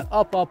 Everything has gone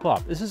up, up,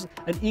 up. This is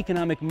an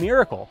economic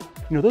miracle.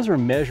 You know, those are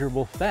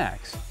measurable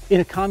facts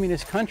in a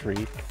communist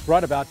country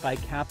brought about by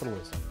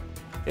capitalism.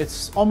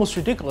 It's almost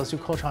ridiculous to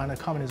call China a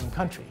communism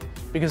country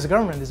because the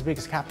government is the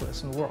biggest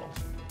capitalist in the world.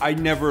 I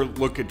never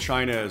look at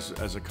China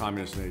as a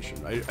communist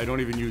nation. I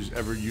don't even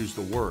ever use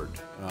the word.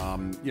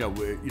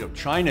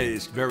 China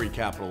is very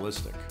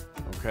capitalistic.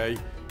 Okay,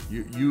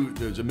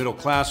 there's a middle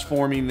class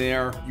forming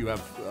there. You have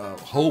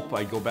hope.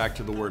 I go back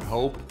to the word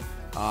hope.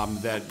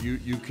 That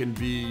you can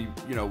be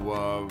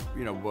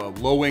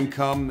low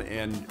income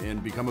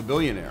and become a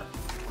billionaire.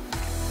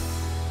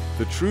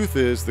 The truth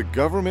is, the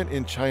government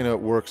in China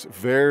works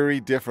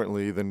very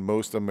differently than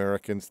most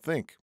Americans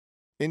think.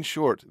 In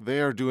short, they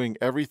are doing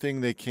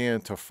everything they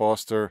can to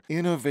foster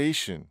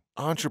innovation,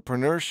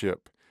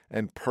 entrepreneurship,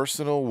 and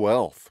personal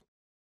wealth.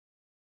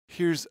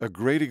 Here's a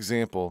great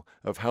example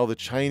of how the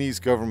Chinese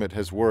government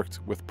has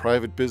worked with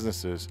private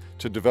businesses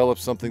to develop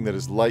something that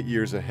is light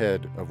years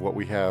ahead of what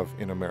we have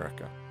in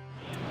America.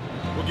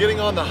 We're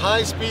getting on the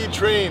high-speed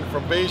train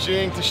from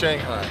Beijing to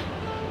Shanghai.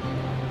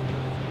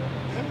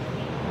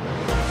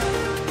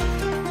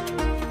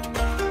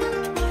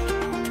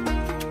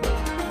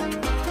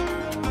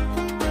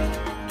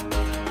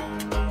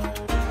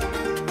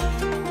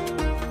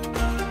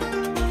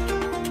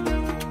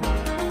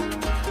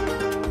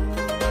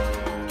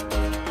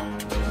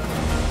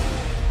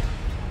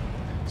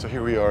 So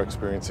here we are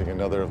experiencing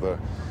another of the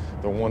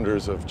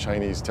wonders of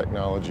Chinese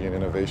technology and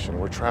innovation.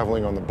 We're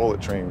traveling on the bullet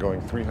train going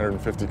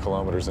 350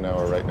 kilometers an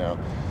hour right now.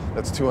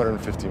 That's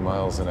 250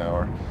 miles an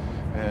hour.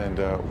 And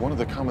one of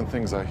the common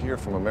things I hear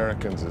from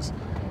Americans is,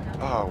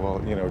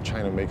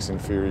 China makes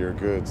inferior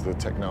goods, the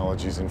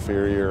technology's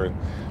inferior.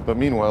 But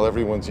meanwhile,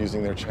 everyone's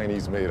using their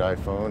Chinese-made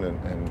iPhone.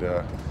 And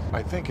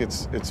I think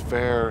it's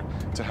fair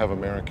to have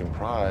American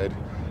pride,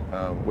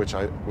 which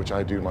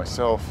I do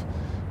myself.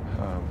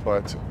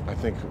 But I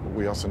think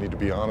we also need to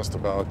be honest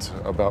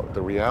about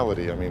the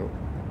reality. I mean,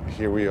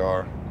 here we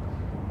are,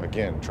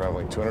 again,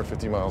 traveling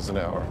 250 miles an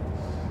hour,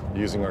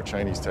 using our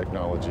Chinese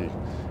technology,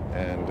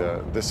 and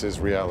this is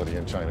reality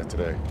in China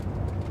today.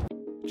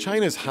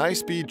 China's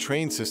high-speed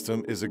train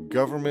system is a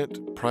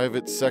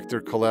government-private sector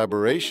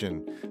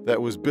collaboration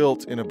that was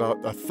built in about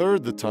a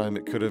third the time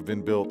it could have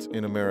been built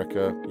in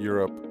America,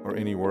 Europe, or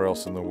anywhere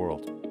else in the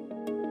world.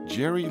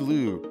 Jerry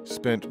Liu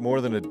spent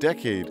more than a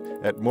decade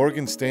at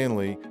Morgan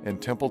Stanley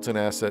and Templeton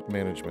Asset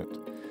Management.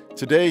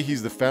 Today,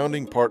 he's the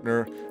founding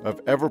partner of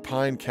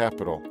Everpine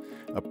Capital,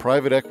 a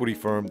private equity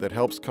firm that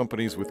helps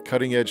companies with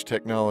cutting-edge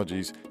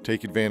technologies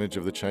take advantage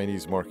of the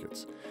Chinese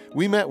markets.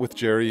 We met with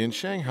Jerry in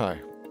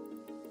Shanghai.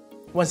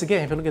 Once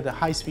again, if you look at the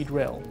high-speed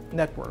rail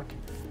network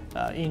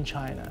in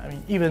China, I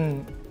mean,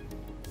 even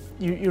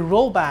you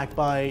roll back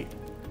by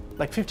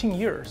like 15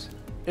 years,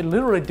 it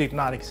literally did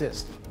not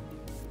exist.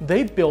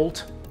 They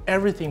built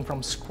everything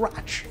from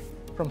scratch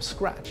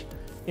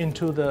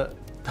into the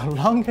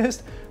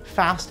longest,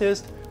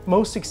 fastest,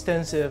 most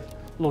extensive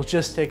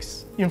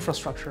logistics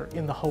infrastructure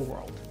in the whole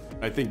world.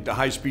 I think the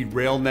high-speed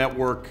rail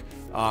network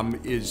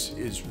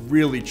is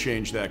really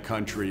changed that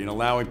country and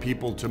allowing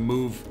people to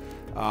move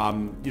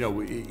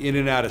in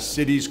and out of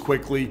cities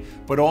quickly,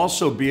 but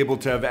also be able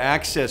to have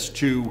access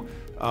to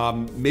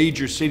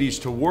major cities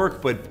to work,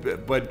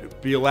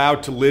 but be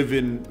allowed to live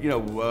in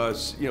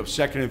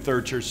second and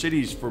third tier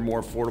cities for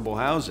more affordable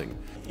housing.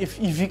 If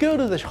you go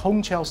to the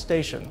Hongqiao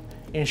station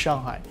in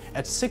Shanghai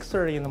at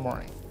 6:30 in the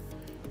morning,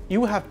 you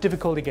will have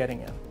difficulty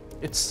getting in.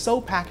 It's so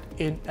packed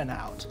in and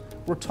out.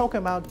 We're talking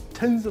about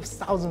tens of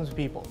thousands of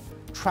people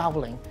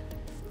traveling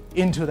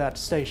into that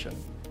station,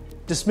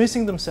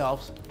 dismissing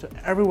themselves to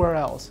everywhere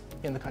else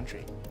in the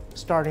country,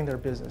 starting their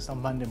business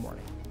on Monday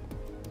morning.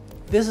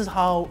 This is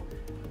how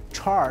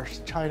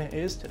charged China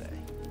is today.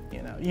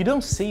 You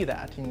don't see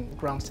that in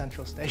Grand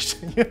Central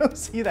Station. You don't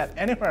see that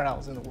anywhere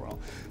else in the world.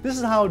 This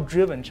is how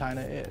driven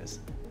China is.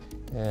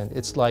 And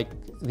it's like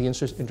the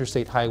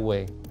interstate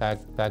highway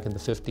back in the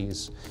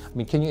 50s. I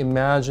mean, can you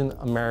imagine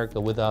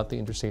America without the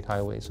interstate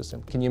highway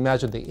system? Can you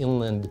imagine the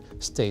inland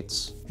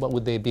states? What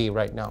would they be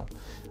right now?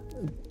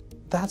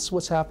 That's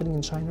what's happening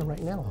in China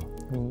right now.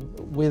 I mean,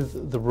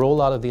 with the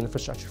rollout of the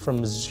infrastructure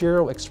from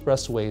 0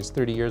 expressways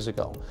 30 years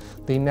ago,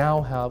 they now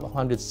have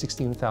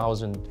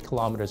 116,000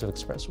 kilometers of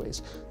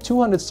expressways,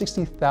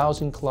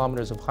 260,000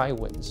 kilometers of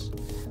highways.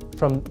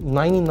 From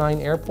 99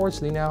 airports,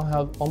 they now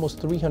have almost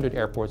 300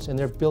 airports, and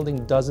they're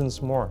building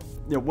dozens more.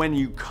 You know, when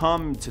you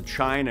come to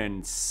China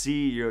and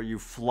see, you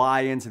fly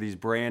into these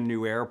brand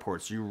new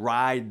airports, you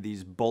ride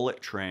these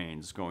bullet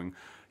trains going,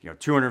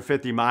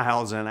 250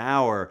 miles an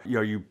hour.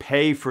 You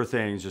pay for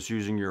things just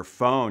using your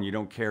phone. You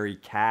don't carry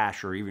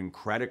cash or even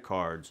credit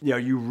cards.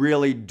 You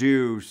really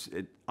do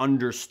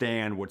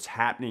understand what's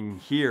happening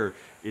here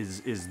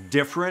is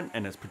different,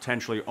 and it's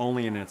potentially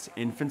only in its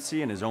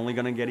infancy and is only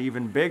going to get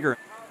even bigger.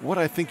 What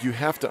I think you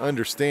have to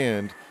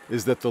understand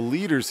is that the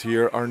leaders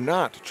here are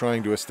not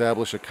trying to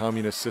establish a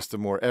communist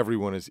system where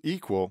everyone is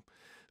equal.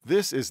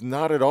 This is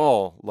not at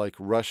all like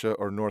Russia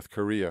or North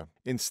Korea.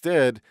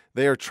 Instead,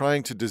 they are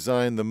trying to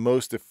design the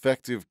most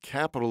effective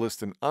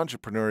capitalist and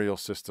entrepreneurial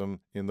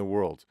system in the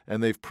world,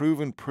 and they've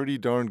proven pretty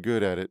darn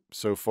good at it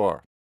so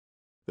far.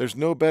 There's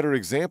no better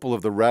example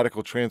of the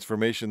radical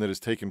transformation that has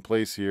taken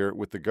place here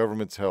with the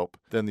government's help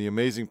than the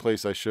amazing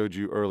place I showed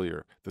you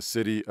earlier, the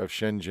city of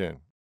Shenzhen.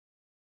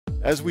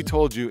 As we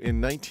told you,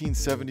 in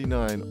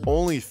 1979,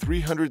 only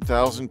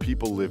 300,000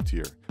 people lived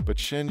here, but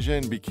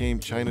Shenzhen became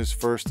China's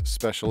first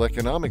special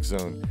economic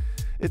zone.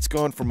 It's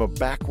gone from a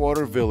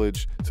backwater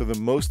village to the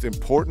most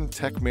important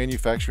tech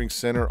manufacturing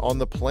center on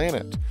the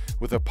planet,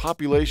 with a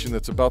population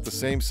that's about the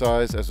same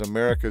size as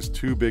America's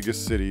two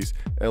biggest cities,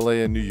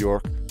 LA and New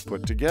York,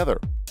 put together.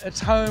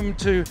 It's home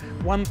to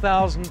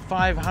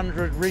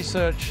 1,500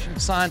 research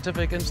and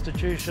scientific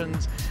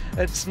institutions.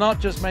 It's not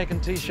just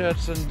making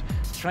t-shirts and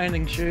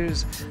training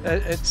shoes,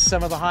 it's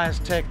some of the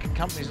highest tech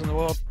companies in the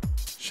world.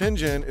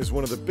 Shenzhen is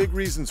one of the big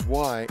reasons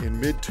why, in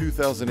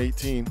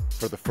mid-2018,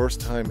 for the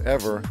first time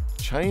ever,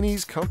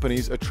 Chinese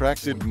companies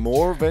attracted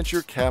more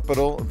venture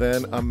capital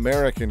than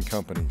American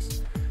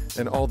companies.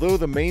 And although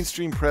the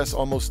mainstream press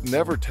almost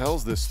never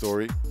tells this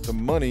story, the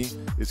money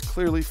is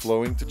clearly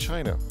flowing to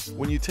China.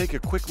 When you take a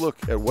quick look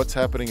at what's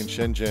happening in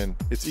Shenzhen,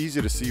 it's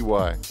easy to see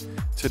why.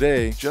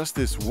 Today, just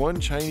this one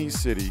Chinese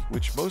city,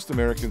 which most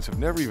Americans have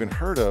never even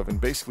heard of and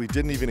basically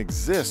didn't even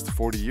exist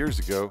 40 years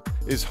ago,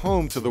 is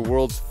home to the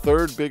world's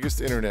third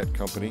biggest internet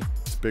company.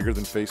 It's bigger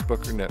than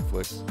Facebook or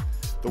Netflix.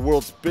 The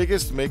world's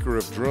biggest maker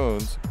of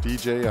drones,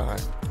 DJI.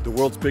 The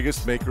world's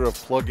biggest maker of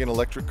plug-in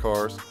electric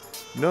cars.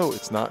 No,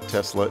 it's not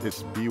Tesla,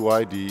 it's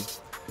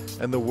BYD.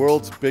 And the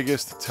world's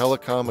biggest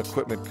telecom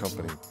equipment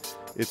company.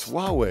 It's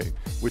Huawei,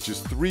 which is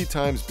 3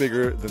 times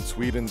bigger than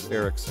Sweden's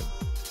Ericsson.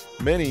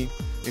 Many,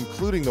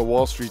 including the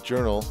Wall Street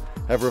Journal,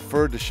 have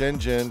referred to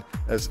Shenzhen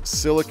as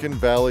Silicon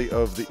Valley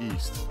of the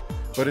East.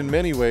 But in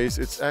many ways,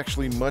 it's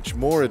actually much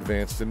more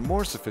advanced and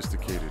more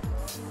sophisticated.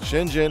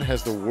 Shenzhen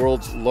has the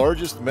world's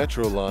largest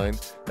metro line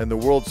and the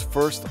world's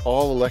first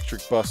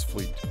all-electric bus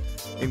fleet.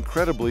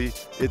 Incredibly,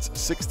 its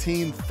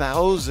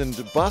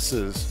 16,000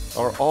 buses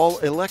are all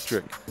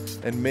electric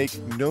and make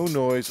no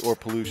noise or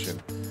pollution.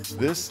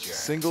 This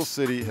single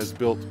city has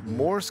built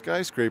more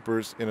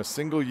skyscrapers in a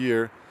single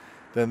year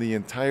than the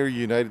entire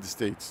United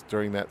States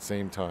during that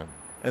same time.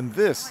 And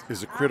this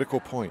is a critical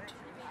point.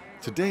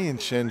 Today in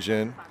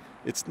Shenzhen,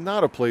 it's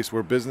not a place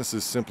where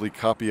businesses simply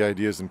copy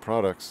ideas and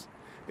products.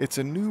 It's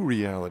a new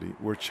reality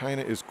where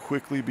China is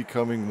quickly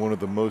becoming one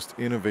of the most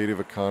innovative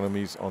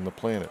economies on the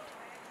planet.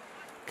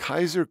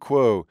 Kaiser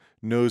Kuo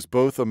knows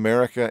both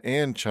America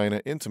and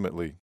China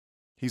intimately.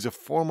 He's a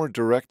former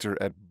director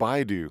at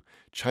Baidu,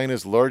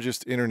 China's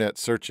largest internet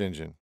search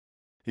engine.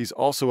 He's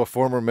also a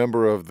former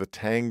member of the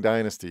Tang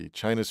Dynasty,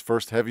 China's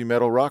first heavy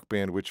metal rock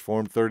band which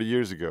formed 30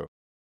 years ago.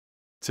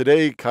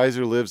 Today,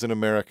 Kaiser lives in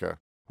America,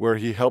 where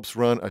he helps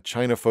run a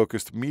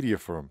China-focused media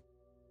firm.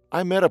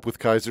 I met up with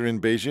Kaiser in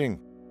Beijing.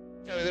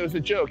 There was a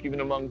joke even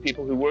among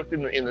people who worked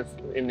in the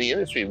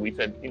industry. We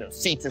said,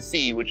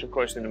 C2C, which of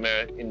course in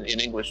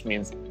English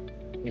means,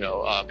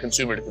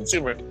 consumer to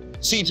consumer.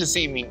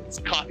 C2C means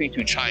copy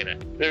to China.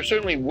 There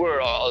certainly were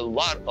a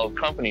lot of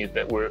companies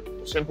that were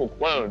simple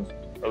clones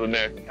of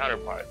American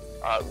counterparts.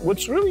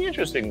 What's really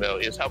interesting, though,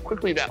 is how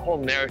quickly that whole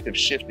narrative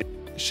shifted.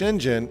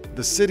 Shenzhen,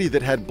 the city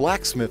that had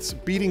blacksmiths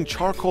beating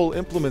charcoal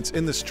implements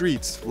in the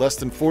streets less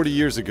than 40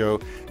 years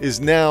ago, is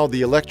now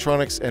the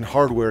electronics and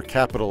hardware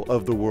capital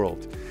of the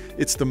world.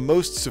 It's the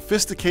most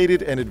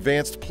sophisticated and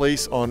advanced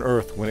place on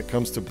Earth when it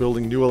comes to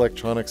building new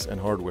electronics and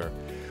hardware.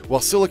 While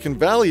Silicon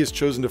Valley has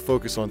chosen to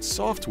focus on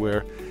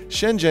software,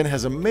 Shenzhen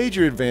has a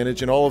major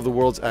advantage in all of the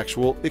world's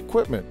actual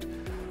equipment.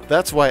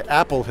 That's why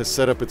Apple has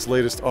set up its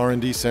latest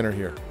R&D center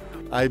here.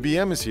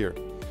 IBM is here.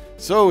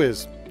 So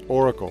is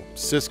Oracle,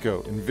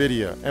 Cisco,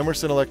 Nvidia,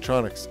 Emerson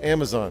Electronics,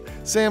 Amazon,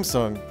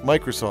 Samsung,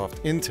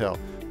 Microsoft, Intel,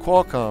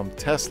 Qualcomm,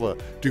 Tesla,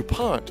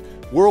 DuPont,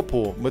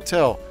 Whirlpool,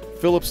 Mattel,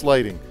 Philips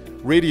Lighting,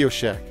 Radio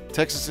Shack,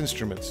 Texas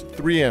Instruments,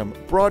 3M,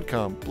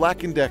 Broadcom, Black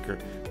 & Decker,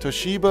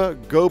 Toshiba,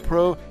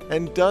 GoPro,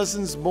 and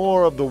dozens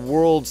more of the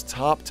world's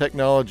top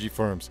technology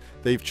firms.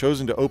 They've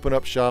chosen to open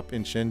up shop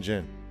in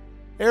Shenzhen.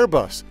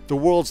 Airbus, the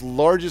world's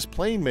largest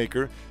plane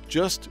maker,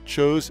 just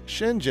chose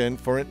Shenzhen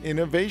for an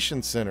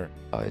innovation center.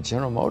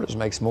 General Motors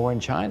makes more in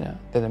China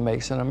than it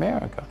makes in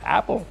America.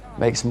 Apple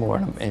makes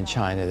more in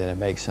China than it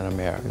makes in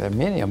America. There are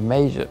many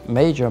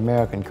major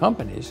American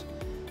companies.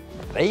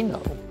 They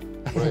know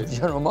Right.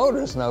 General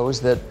Motors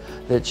knows that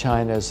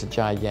China is a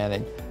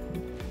gigantic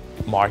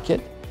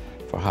market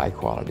for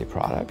high-quality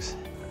products.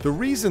 The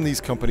reason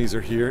these companies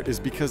are here is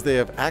because they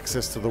have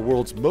access to the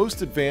world's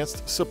most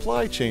advanced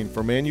supply chain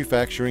for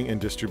manufacturing and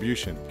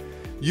distribution.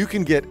 You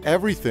can get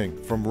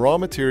everything from raw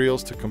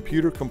materials to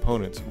computer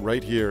components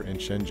right here in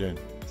Shenzhen.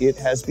 It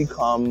has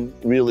become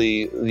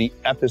really the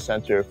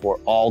epicenter for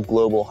all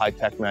global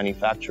high-tech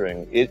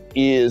manufacturing. It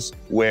is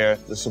where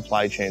the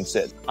supply chain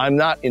sits. I'm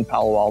not in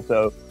Palo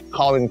Alto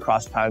calling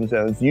across time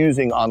zones,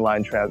 using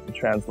online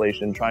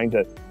translation, trying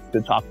to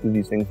talk through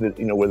these things that,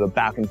 where the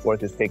back and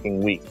forth is taking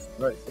weeks.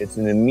 Right. It's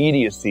an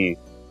immediacy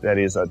that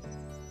is a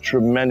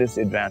tremendous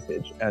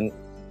advantage. And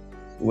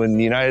when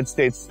the United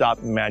States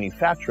stopped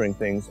manufacturing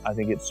things, I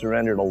think it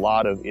surrendered a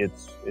lot of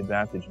its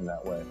advantage in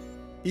that way.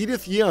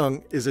 Edith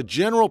Young is a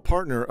general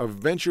partner of a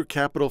venture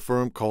capital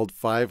firm called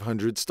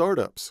 500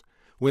 Startups.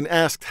 When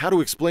asked how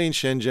to explain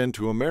Shenzhen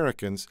to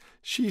Americans,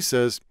 she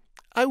says,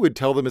 I would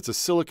tell them it's a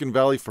Silicon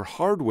Valley for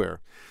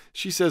hardware.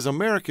 She says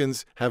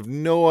Americans have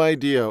no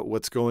idea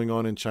what's going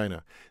on in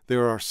China.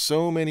 There are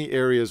so many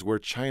areas where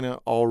China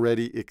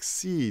already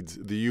exceeds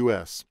the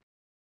U.S.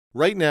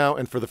 Right now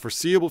and for the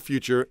foreseeable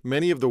future,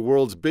 many of the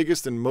world's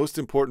biggest and most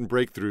important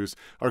breakthroughs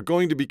are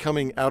going to be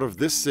coming out of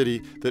this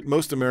city that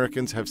most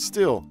Americans have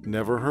still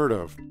never heard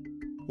of.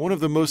 One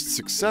of the most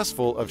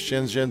successful of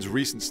Shenzhen's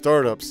recent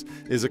startups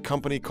is a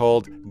company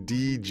called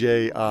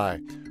DJI,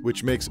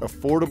 which makes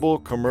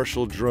affordable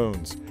commercial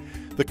drones.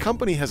 The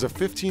company has a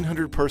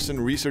 1,500-person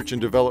research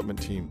and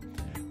development team.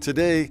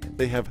 Today,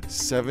 they have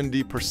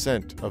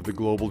 70% of the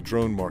global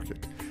drone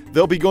market.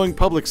 They'll be going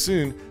public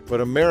soon,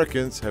 but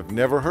Americans have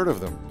never heard of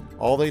them.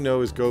 All they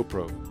know is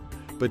GoPro.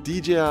 But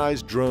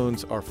DJI's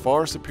drones are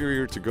far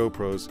superior to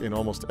GoPros in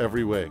almost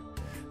every way.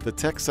 The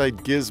tech site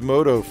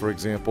Gizmodo, for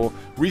example,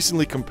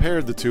 recently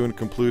compared the two and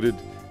concluded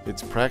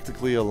it's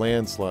practically a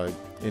landslide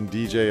in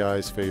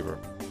DJI's favor.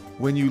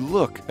 When you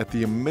look at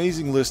the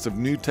amazing list of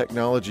new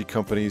technology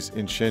companies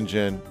in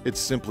Shenzhen, it's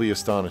simply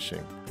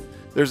astonishing.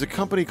 There's a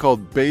company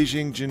called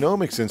Beijing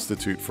Genomics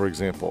Institute, for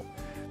example.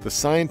 The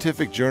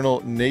scientific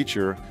journal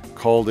Nature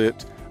called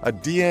it a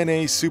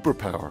DNA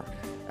superpower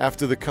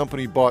after the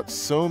company bought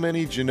so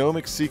many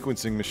genomic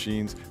sequencing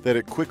machines that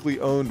it quickly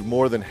owned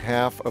more than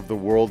half of the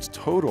world's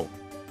total.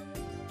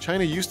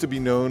 China used to be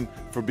known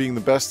for being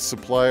the best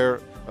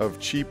supplier of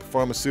cheap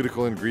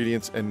pharmaceutical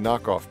ingredients and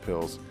knockoff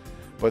pills,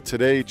 but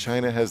today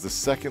China has the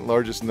second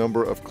largest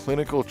number of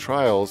clinical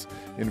trials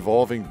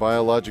involving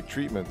biologic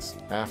treatments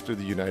after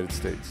the United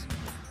States.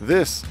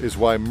 This is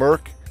why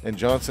Merck and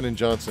Johnson &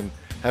 Johnson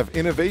have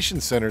innovation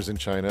centers in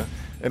China,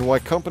 and why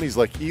companies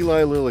like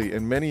Eli Lilly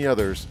and many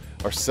others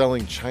are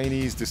selling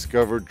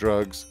Chinese-discovered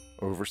drugs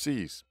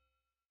overseas.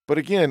 But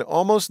again,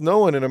 almost no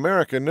one in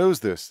America knows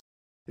this.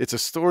 It's a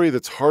story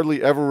that's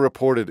hardly ever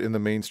reported in the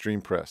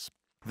mainstream press.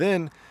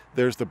 Then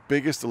there's the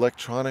biggest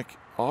electronic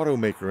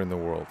automaker in the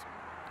world.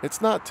 It's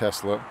not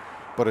Tesla,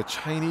 but a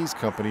Chinese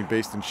company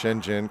based in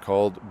Shenzhen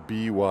called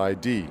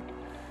BYD.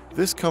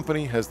 This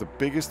company has the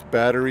biggest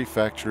battery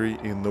factory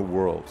in the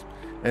world,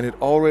 and it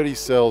already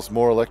sells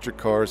more electric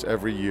cars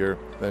every year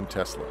than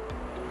Tesla.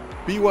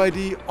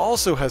 BYD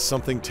also has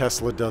something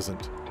Tesla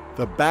doesn't: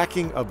 the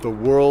backing of the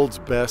world's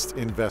best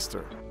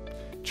investor.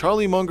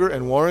 Charlie Munger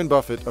and Warren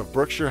Buffett of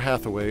Berkshire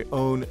Hathaway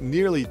own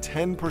nearly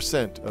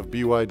 10% of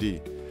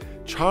BYD.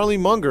 Charlie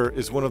Munger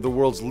is one of the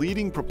world's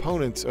leading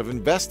proponents of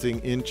investing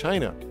in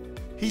China.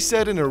 He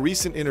said in a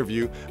recent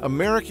interview,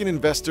 American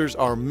investors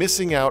are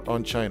missing out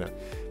on China.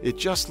 It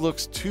just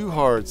looks too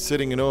hard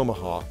sitting in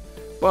Omaha,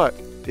 but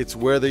it's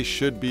where they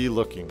should be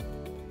looking.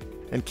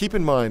 And keep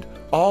in mind,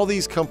 all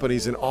these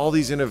companies and all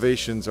these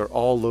innovations are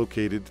all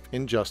located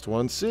in just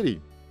one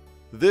city.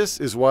 This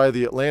is why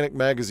The Atlantic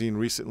magazine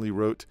recently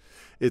wrote,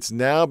 "It's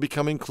now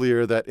becoming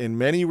clear that in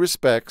many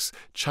respects,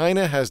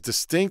 China has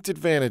distinct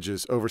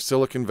advantages over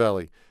Silicon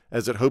Valley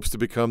as it hopes to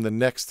become the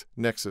next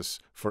nexus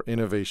for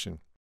innovation."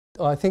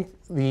 I think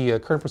the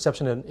current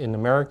perception in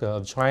America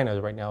of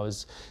China right now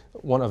is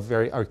one of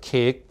very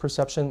archaic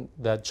perception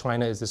that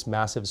China is this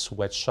massive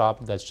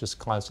sweatshop that's just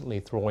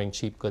constantly throwing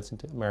cheap goods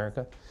into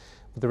America.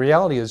 But the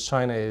reality is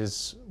China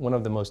is one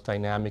of the most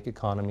dynamic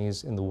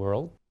economies in the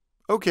world.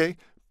 Okay,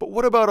 but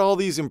what about all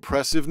these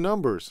impressive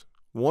numbers?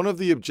 One of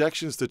the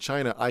objections to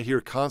China I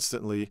hear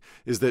constantly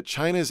is that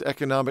China's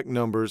economic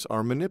numbers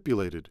are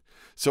manipulated.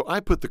 So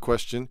I put the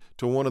question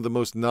to one of the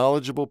most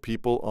knowledgeable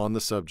people on the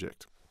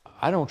subject.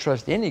 I don't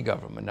trust any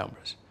government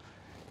numbers.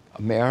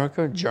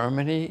 America,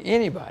 Germany,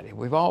 anybody.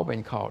 We've all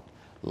been caught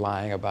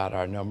lying about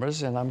our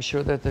numbers, and I'm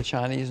sure that the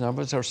Chinese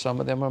numbers, or some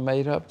of them, are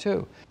made up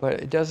too. But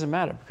it doesn't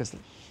matter, because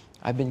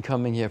I've been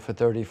coming here for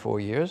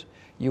 34 years.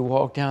 You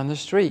walk down the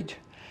street,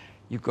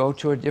 you go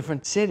to a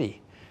different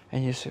city,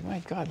 and you say, my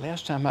God,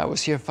 last time I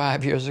was here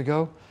 5 years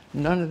ago,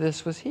 none of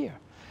this was here.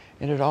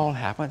 And it all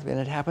happens, and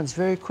it happens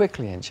very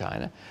quickly in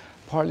China,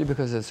 partly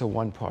because it's a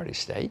one-party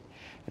state,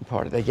 and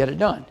partly they get it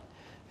done.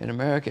 In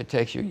America, it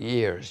takes you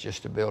years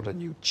just to build a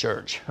new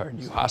church, or a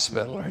new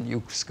hospital, or a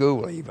new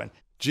school even.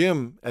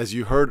 Jim, as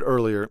you heard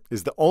earlier,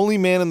 is the only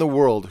man in the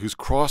world who's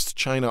crossed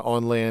China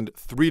on land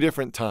 3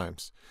 different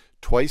times,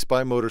 twice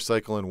by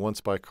motorcycle and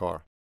once by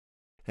car.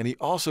 And he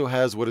also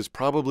has what is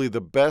probably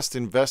the best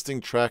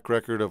investing track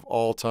record of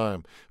all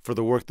time for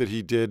the work that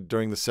he did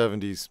during the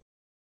 70s.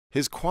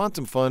 His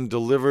quantum fund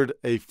delivered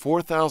a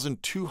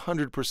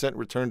 4,200%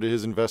 return to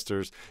his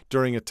investors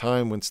during a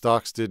time when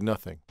stocks did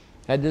nothing.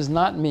 That does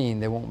not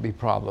mean there won't be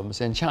problems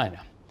in China.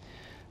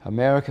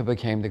 America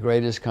became the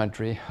greatest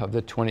country of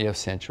the 20th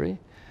century.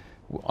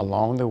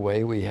 Along the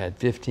way, we had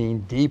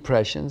 15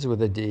 depressions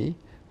with a D.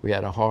 We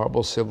had a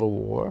horrible civil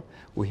war.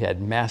 We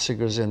had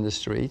massacres in the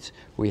streets.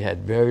 We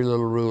had very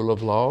little rule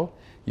of law.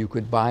 You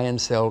could buy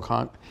and sell,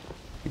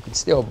 you could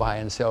still buy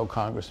and sell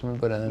congressmen,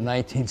 but in the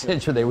 19th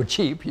century they were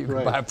cheap. You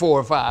could buy 4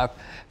 or 5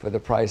 for the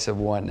price of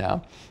 1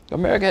 now.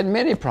 America had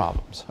many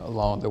problems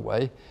along the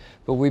way,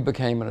 but we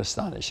became an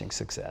astonishing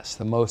success,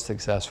 the most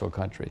successful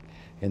country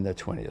in the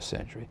 20th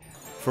century.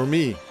 For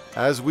me,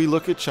 as we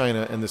look at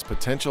China and this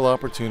potential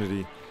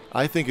opportunity,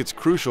 I think it's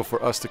crucial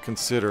for us to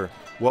consider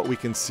what we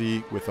can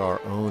see with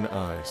our own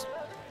eyes.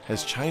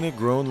 Has China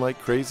grown like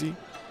crazy?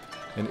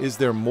 And is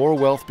there more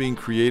wealth being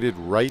created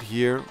right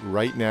here,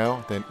 right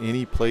now, than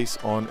any place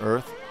on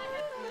earth?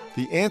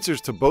 The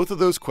answers to both of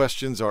those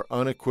questions are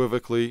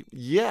unequivocally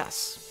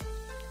yes.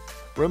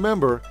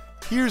 Remember,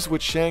 here's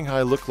what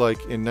Shanghai looked like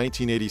in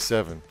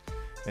 1987,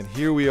 and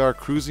here we are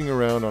cruising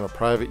around on a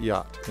private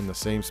yacht in the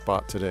same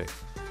spot today.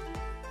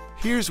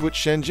 Here's what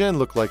Shenzhen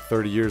looked like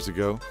 30 years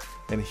ago,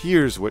 and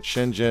here's what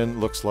Shenzhen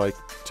looks like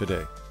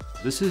today.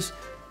 This is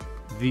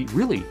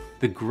really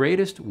the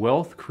greatest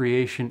wealth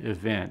creation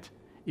event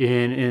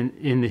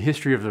in the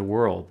history of the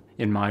world,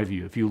 in my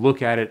view. If you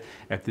look at it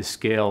at the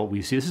scale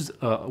we see, this is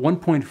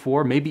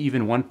 1.4, maybe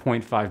even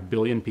 1.5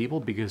 billion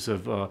people because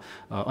of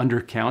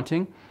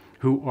undercounting,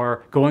 who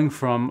are going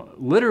from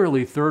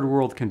literally third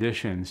world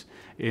conditions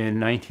in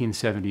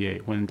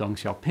 1978 when Deng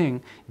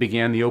Xiaoping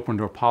began the open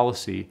door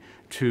policy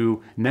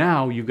to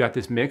now you've got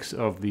this mix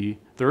of the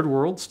third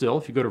world still,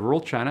 if you go to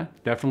rural China,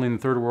 definitely in the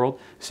third world,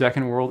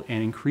 second world,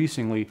 and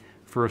increasingly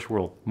first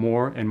world,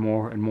 more and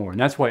more and more. And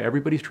that's why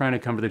everybody's trying to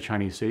come to the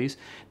Chinese cities.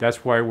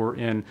 That's why we're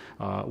in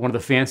one of the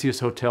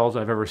fanciest hotels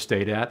I've ever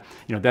stayed at.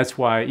 You know, that's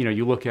why, you know,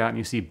 you look out and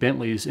you see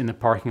Bentleys in the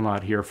parking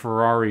lot here,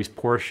 Ferraris,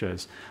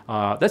 Porsches.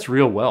 That's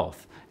real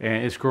wealth,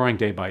 and it's growing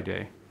day by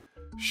day.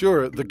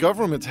 Sure, the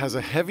government has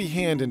a heavy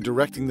hand in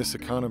directing this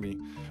economy,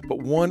 but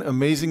one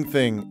amazing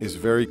thing is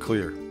very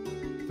clear.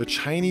 The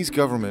Chinese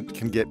government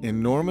can get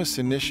enormous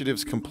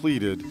initiatives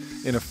completed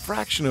in a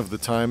fraction of the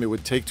time it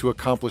would take to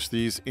accomplish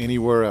these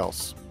anywhere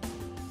else.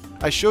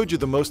 I showed you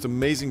the most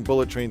amazing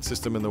bullet train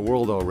system in the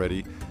world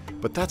already,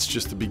 but that's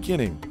just the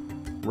beginning.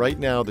 Right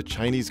now, the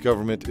Chinese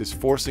government is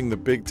forcing the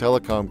big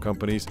telecom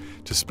companies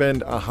to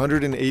spend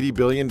 $180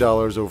 billion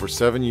over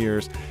 7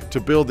 years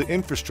to build the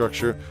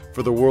infrastructure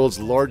for the world's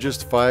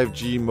largest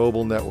 5G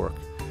mobile network.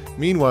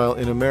 Meanwhile,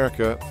 in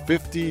America,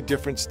 50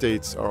 different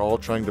states are all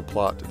trying to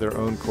plot their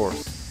own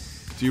course.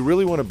 Do you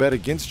really want to bet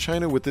against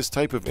China with this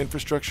type of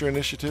infrastructure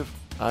initiative?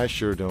 I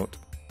sure don't.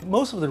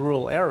 Most of the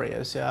rural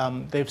areas,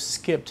 they've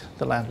skipped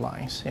the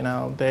landlines. You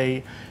know,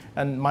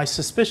 and my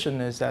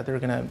suspicion is that they're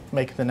going to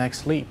make the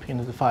next leap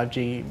into the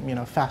 5G, you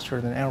know, faster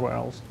than anywhere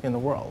else in the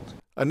world.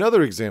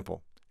 Another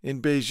example.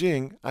 In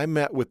Beijing, I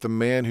met with the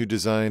man who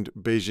designed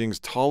Beijing's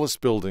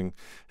tallest building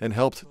and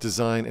helped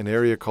design an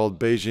area called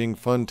Beijing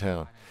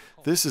Funtown.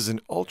 This is an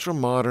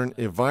ultra-modern,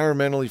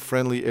 environmentally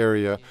friendly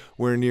area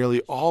where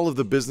nearly all of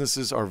the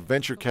businesses are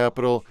venture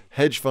capital,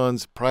 hedge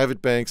funds,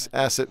 private banks,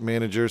 asset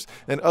managers,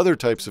 and other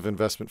types of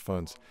investment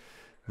funds.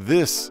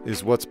 This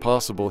is what's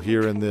possible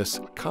here in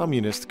this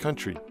communist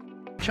country.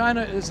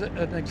 China is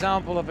an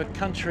example of a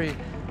country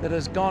that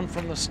has gone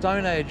from the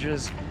Stone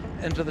Ages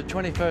into the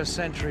 21st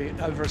century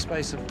over a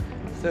space of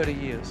 30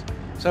 years.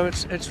 So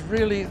it's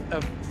really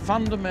a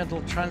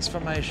fundamental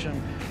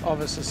transformation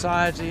of a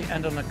society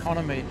and an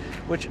economy,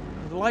 which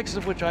the likes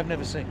of which I've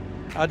never seen.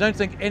 I don't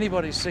think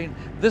anybody's seen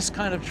this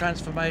kind of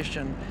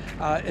transformation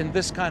in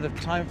this kind of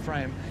time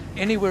frame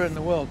anywhere in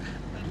the world,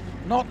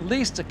 not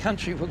least a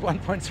country with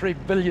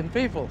 1.3 billion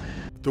people.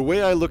 The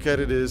way I look at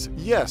it is,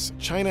 yes,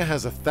 China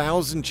has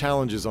 1,000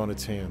 challenges on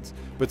its hands,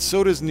 but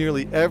so does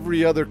nearly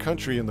every other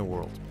country in the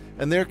world.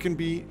 And there can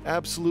be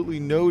absolutely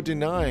no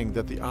denying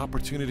that the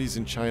opportunities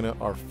in China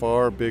are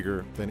far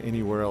bigger than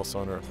anywhere else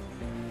on earth.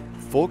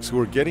 Folks who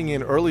are getting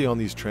in early on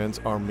these trends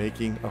are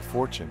making a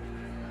fortune.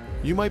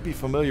 You might be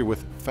familiar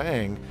with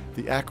FANG,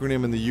 the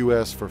acronym in the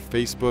US for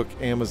Facebook,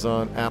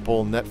 Amazon,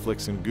 Apple,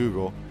 Netflix, and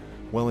Google.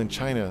 Well, in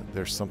China,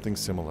 there's something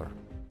similar.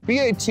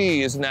 BAT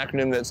is an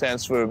acronym that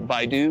stands for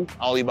Baidu,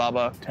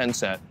 Alibaba,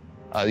 Tencent.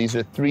 These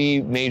are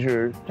 3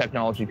 major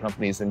technology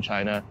companies in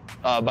China.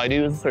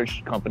 Baidu is a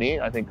search company.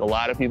 I think a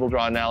lot of people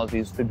draw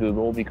analogies to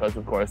Google because,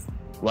 of course,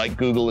 like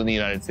Google in the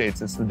United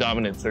States, it's the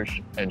dominant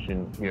search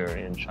engine here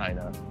in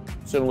China.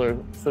 Similar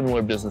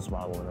business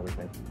model and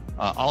everything.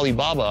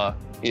 Alibaba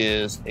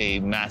is a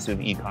massive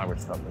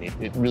e-commerce company.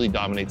 It really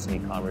dominates in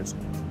e-commerce.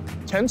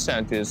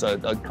 Tencent is a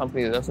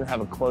company that doesn't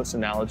have a close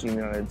analogy in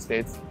the United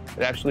States.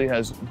 It actually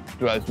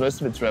derives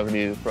most of its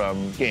revenue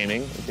from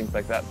gaming and things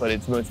like that, but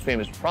its most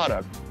famous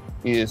product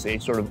is a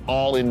sort of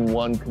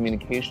all-in-one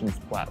communications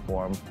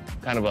platform,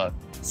 kind of a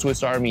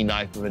Swiss Army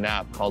knife of an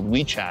app called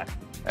WeChat.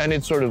 And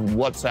it's sort of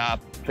WhatsApp,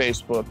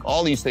 Facebook,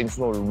 all these things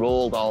sort of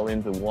rolled all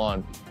into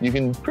one. You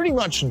can pretty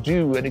much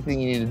do anything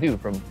you need to do,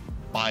 from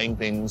buying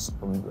things,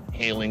 from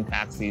hailing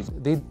taxis.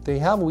 They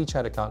have a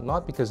WeChat account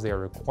not because they are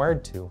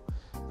required to,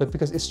 but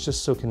because it's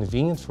just so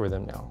convenient for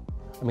them now.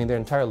 I mean, their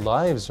entire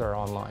lives are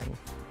online.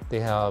 They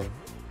have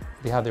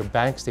their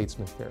bank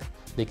statements there.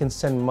 They can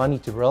send money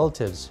to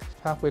relatives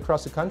halfway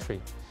across the country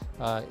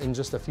in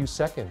just a few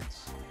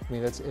seconds. I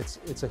mean,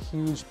 it's a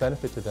huge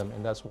benefit to them,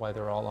 and that's why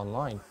they're all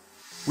online.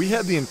 We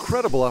had the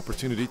incredible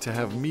opportunity to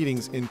have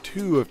meetings in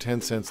 2 of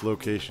Tencent's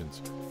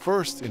locations.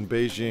 First in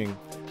Beijing,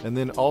 and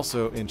then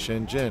also in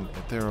Shenzhen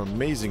at their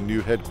amazing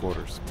new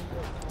headquarters.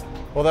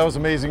 Well, that was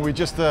amazing. We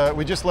just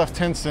left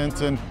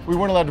Tencent, and we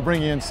weren't allowed to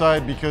bring you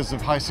inside because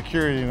of high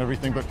security and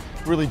everything, but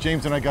really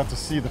James and I got to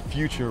see the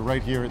future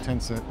right here at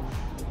Tencent.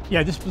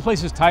 Yeah, this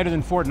place is tighter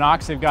than Fort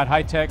Knox. They've got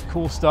high-tech,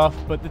 cool stuff.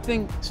 But the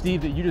thing, Steve,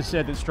 that you just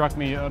said that struck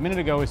me a minute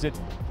ago is that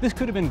this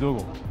could have been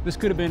Google. This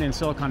could have been in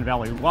Silicon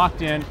Valley. We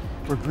walked in,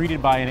 we're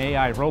greeted by an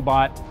AI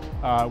robot.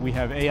 We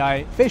have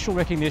AI facial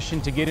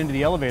recognition to get into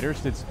the elevators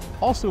that's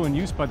also in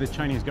use by the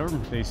Chinese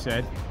government, they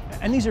said.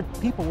 And these are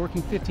people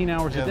working 15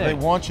 hours a day. They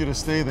want you to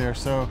stay there,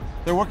 so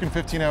they're working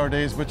 15-hour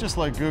days, but just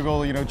like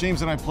Google, you know,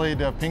 James and I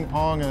played ping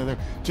pong, and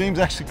James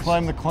actually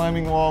climbed the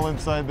climbing wall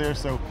inside there,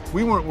 so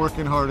we weren't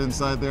working hard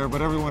inside there,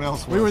 but everyone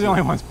else was. We were the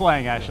only ones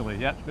playing, actually,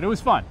 yeah, but it was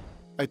fun.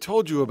 I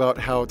told you about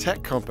how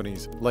tech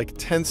companies like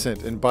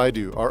Tencent and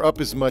Baidu are up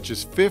as much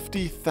as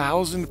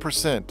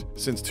 50,000%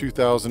 since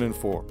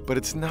 2004. But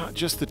it's not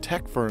just the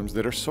tech firms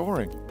that are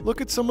soaring.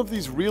 Look at some of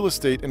these real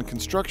estate and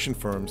construction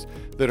firms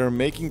that are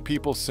making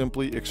people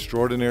simply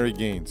extraordinary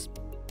gains.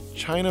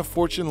 China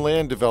Fortune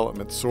Land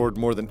Development soared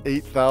more than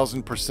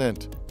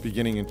 8,000%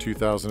 beginning in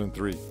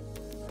 2003.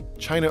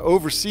 China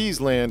Overseas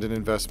Land and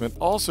Investment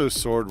also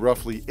soared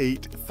roughly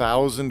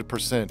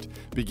 8,000%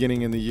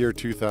 beginning in the year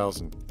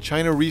 2000.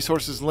 China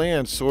Resources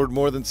Land soared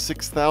more than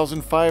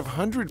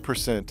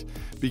 6,500%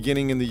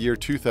 beginning in the year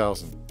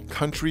 2000.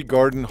 Country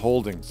Garden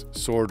Holdings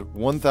soared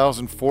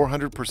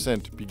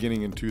 1,400%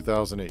 beginning in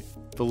 2008.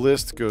 The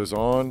list goes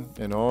on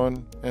and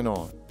on and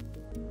on.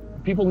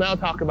 People now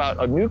talk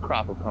about a new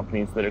crop of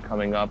companies that are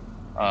coming up.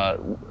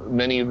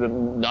 Many of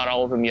them, not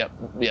all of them yet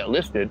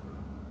listed.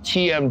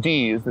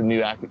 TMD is the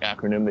new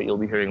acronym that you'll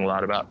be hearing a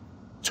lot about.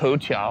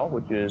 Toutiao,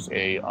 which is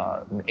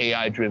an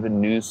AI-driven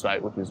news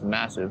site, which is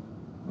massive.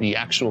 The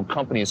actual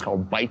company is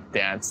called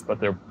ByteDance, but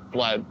their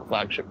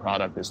flagship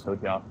product is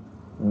Toutiao.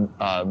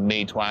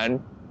 Meituan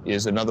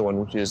is another one,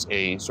 which is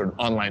a sort of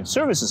online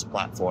services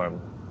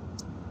platform.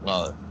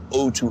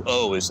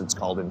 O2O, as it's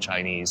called in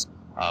Chinese,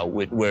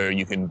 where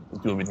you can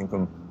do everything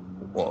from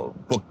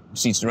book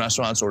seats in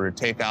restaurants, order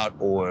takeout,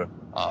 or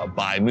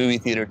buy movie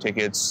theater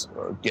tickets,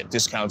 or get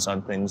discounts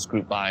on things,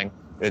 group buying.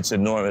 It's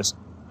enormous.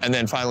 And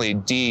then finally,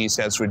 D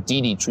stands for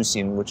Didi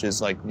Chuxin, which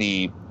is like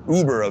the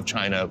Uber of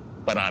China,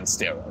 but on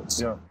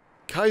steroids. Yeah.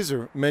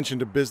 Kaiser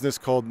mentioned a business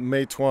called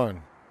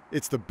Meituan.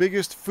 It's the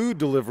biggest food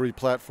delivery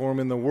platform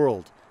in the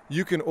world.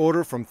 You can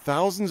order from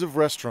thousands of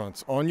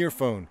restaurants on your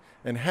phone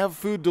and have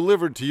food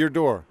delivered to your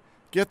door.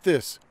 Get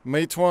this,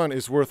 Meituan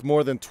is worth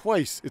more than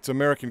twice its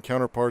American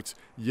counterparts,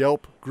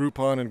 Yelp,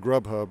 Groupon, and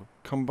Grubhub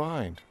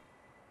combined.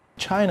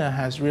 China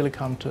has really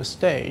come to a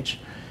stage.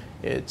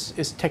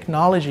 Its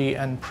technology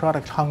and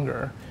product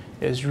hunger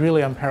is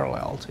really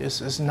unparalleled.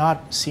 It's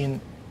not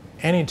seen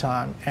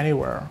anytime,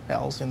 anywhere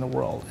else in the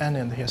world and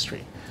in the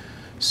history.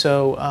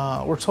 So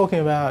we're talking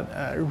about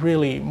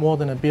really more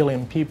than 1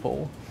 billion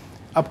people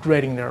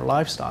upgrading their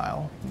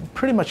lifestyle,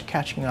 pretty much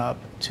catching up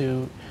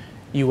to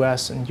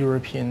US and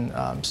European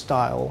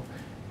style,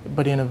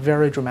 but in a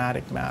very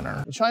dramatic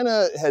manner.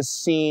 China has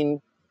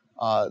seen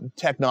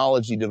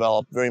technology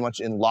develop very much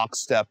in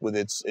lockstep with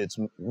its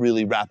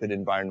really rapid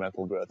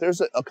environmental growth.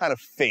 There's a kind of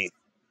faith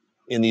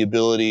in the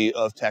ability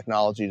of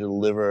technology to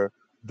deliver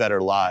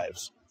better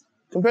lives.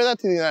 Compare that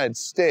to the United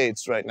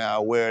States right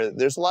now, where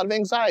there's a lot of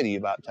anxiety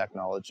about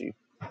technology.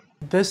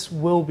 This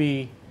will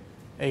be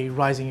a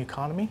rising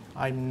economy.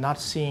 I'm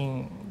not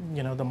seeing,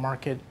 the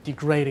market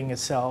degrading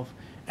itself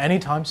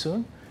anytime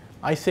soon.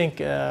 I think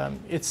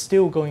it's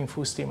still going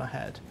full steam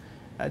ahead.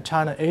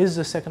 China is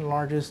the second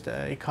largest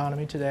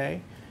economy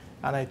today,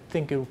 and I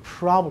think it will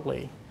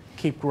probably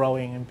keep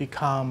growing and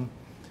become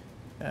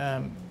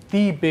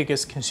the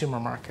biggest consumer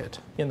market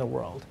in the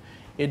world.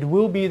 It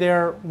will be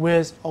there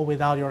with or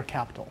without your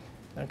capital.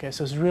 Okay,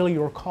 so it's really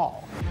your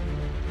call.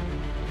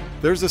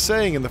 There's a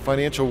saying in the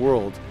financial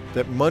world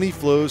that money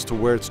flows to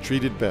where it's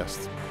treated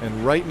best.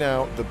 And right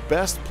now, the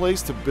best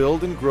place to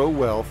build and grow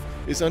wealth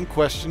is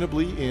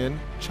unquestionably in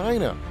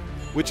China.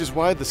 which is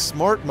why the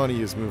smart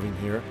money is moving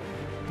here.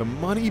 The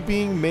money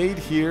being made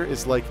here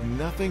is like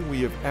nothing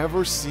we have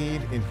ever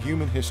seen in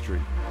human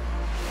history.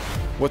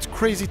 What's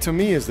crazy to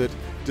me is that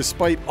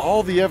despite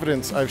all the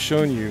evidence I've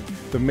shown you,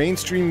 the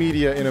mainstream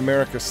media in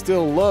America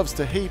still loves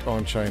to hate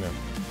on China.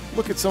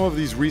 Look at some of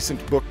these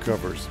recent book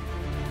covers.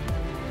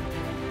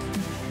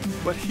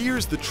 But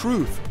here's the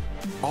truth.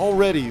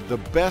 Already, the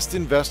best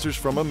investors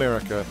from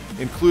America,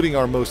 including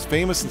our most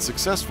famous and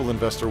successful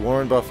investor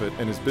Warren Buffett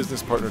and his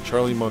business partner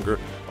Charlie Munger,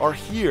 are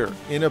here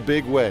in a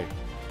big way.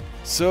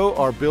 So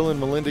are Bill and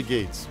Melinda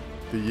Gates,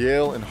 the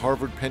Yale and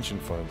Harvard pension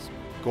funds,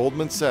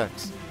 Goldman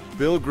Sachs,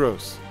 Bill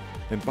Gross.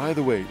 And by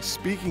the way,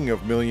 speaking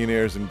of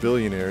millionaires and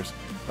billionaires,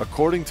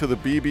 according to the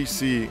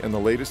BBC and the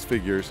latest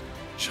figures,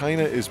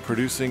 China is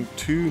producing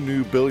 2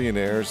 new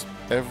billionaires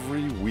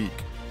every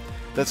week.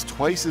 That's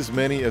twice as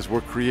many as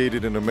were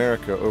created in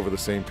America over the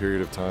same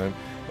period of time.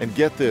 And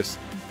get this,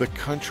 the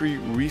country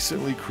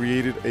recently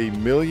created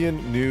 1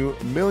 million new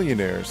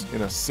millionaires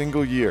in a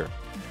single year.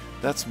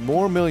 That's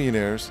more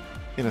millionaires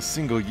in a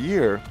single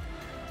year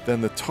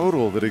than the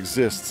total that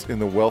exists in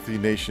the wealthy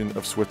nation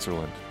of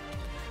Switzerland.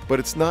 But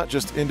it's not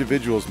just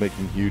individuals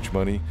making huge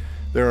money.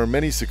 There are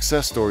many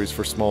success stories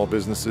for small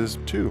businesses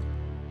too.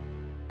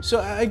 So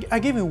I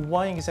give you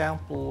one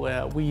example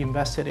we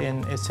invested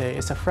in.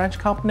 It's a French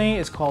company.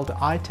 It's called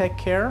iTech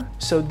Care.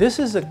 So this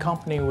is a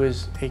company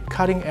with a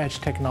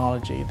cutting-edge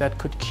technology that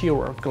could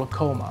cure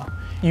glaucoma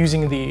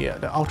using the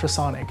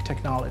ultrasonic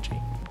technology.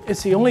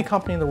 It's the only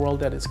company in the world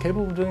that is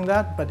capable of doing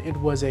that, but it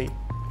was a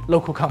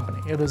local company.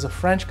 It was a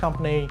French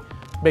company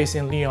based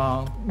in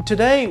Lyon.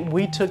 Today,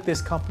 we took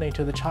this company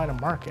to the China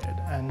market,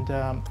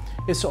 and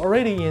it's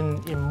already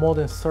in more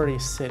than 30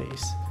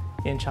 cities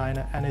in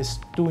China, and is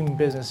doing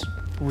business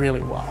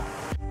really well.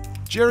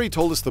 Jerry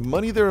told us the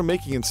money they were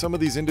making in some of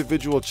these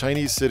individual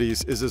Chinese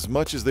cities is as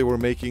much as they were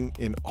making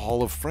in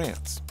all of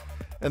France.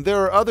 And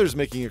there are others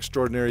making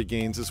extraordinary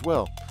gains as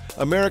well.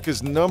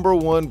 America's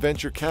 #1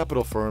 venture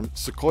capital firm,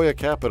 Sequoia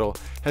Capital,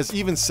 has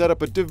even set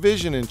up a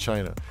division in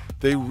China.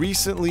 They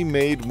recently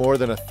made more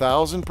than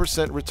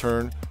 1,000%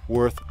 return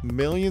worth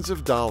millions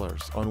of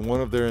dollars on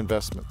one of their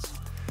investments.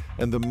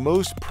 And the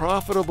most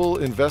profitable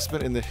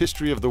investment in the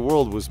history of the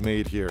world was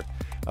made here,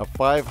 a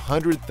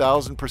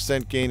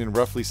 500,000% gain in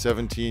roughly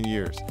 17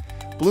 years.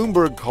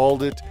 Bloomberg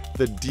called it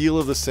the deal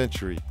of the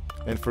century,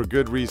 and for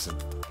good reason.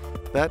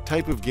 That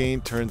type of gain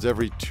turns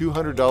every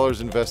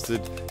 $200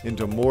 invested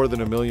into more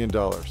than $1 million.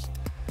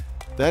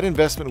 That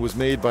investment was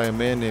made by a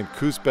man named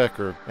Koos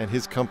Becker and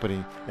his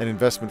company, an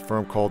investment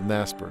firm called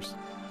Naspers.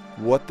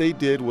 What they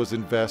did was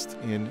invest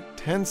in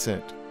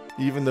Tencent,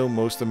 even though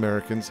most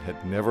Americans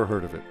had never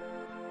heard of it.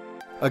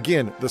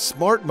 Again, the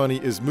smart money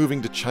is moving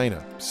to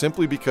China,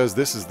 simply because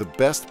this is the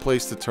best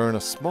place to turn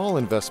a small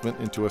investment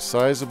into a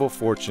sizable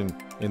fortune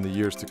in the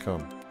years to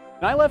come.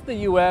 I left the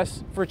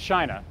US for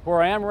China,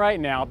 where I am right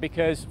now,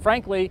 because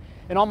frankly,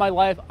 in all my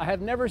life, I have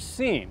never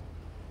seen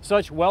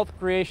such wealth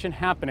creation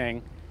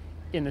happening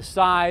in the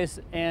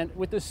size and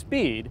with the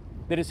speed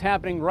that is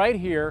happening right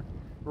here,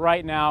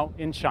 right now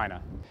in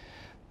China.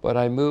 But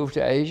I moved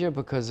to Asia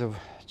because of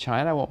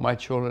China. I want my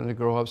children to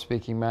grow up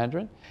speaking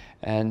Mandarin,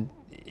 and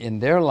in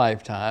their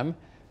lifetime,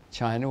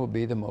 China will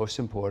be the most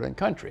important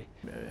country.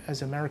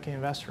 As an American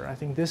investor, I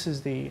think this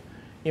is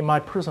in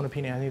my personal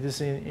opinion, I think this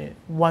is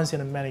once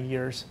in a many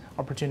years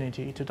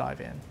opportunity to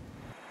dive in.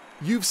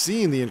 You've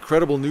seen the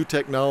incredible new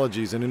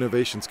technologies and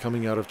innovations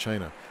coming out of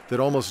China that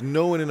almost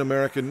no one in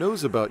America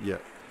knows about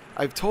yet.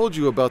 I've told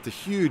you about the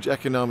huge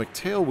economic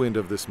tailwind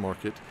of this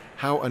market,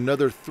 how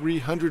another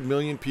 300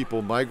 million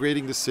people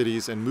migrating to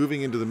cities and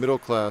moving into the middle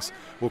class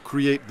will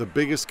create the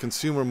biggest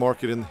consumer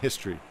market in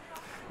history.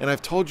 And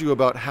I've told you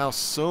about how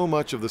so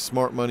much of the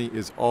smart money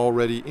is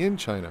already in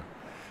China.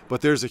 But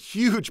there's a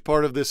huge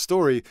part of this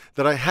story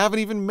that I haven't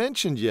even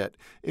mentioned yet.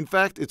 In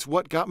fact, it's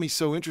what got me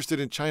so interested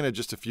in China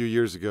just a few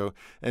years ago,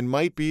 and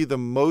might be the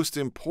most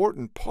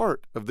important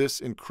part of this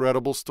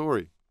incredible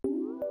story.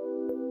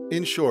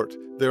 In short,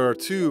 there are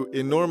 2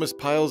 enormous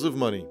piles of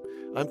money.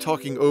 I'm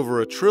talking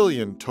over $1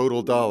 trillion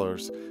total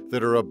dollars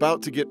that are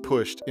about to get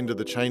pushed into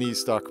the Chinese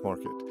stock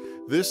market.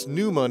 This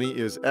new money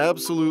is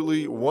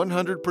absolutely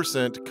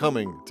 100%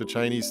 coming to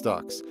Chinese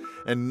stocks.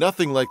 And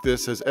nothing like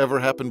this has ever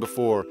happened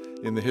before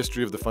in the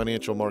history of the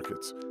financial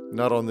markets.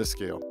 Not on this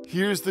scale.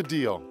 Here's the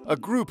deal. A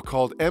group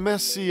called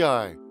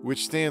MSCI,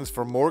 which stands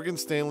for Morgan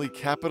Stanley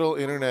Capital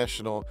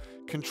International,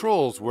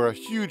 controls where a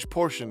huge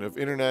portion of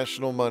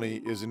international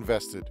money is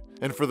invested.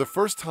 And for the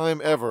first time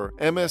ever,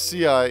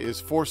 MSCI is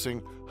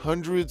forcing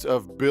hundreds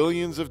of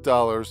billions of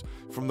dollars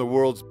from the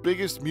world's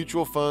biggest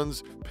mutual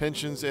funds,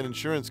 pensions, and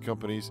insurance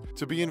companies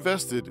to be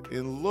invested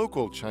in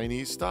local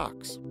Chinese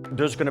stocks.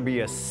 There's going to be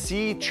a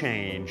sea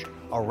change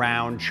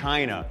around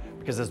China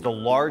because as the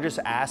largest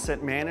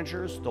asset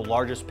managers, the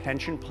largest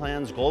pension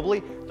plans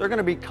globally, they're going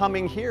to be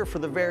coming here for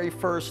the very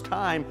first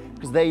time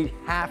because they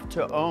have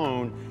to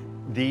own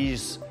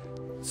these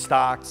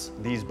stocks,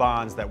 these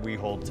bonds that we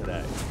hold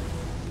today.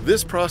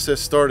 This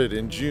process started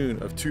in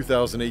June of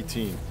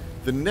 2018.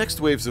 The next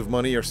waves of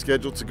money are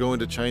scheduled to go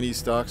into Chinese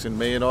stocks in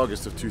May and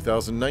August of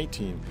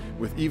 2019,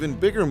 with even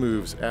bigger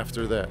moves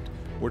after that.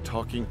 We're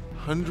talking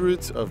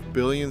hundreds of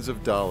billions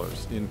of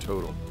dollars in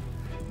total.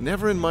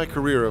 Never in my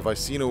career have I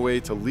seen a way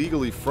to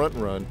legally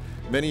front-run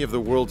many of the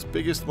world's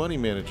biggest money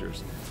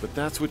managers, but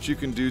that's what you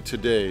can do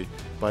today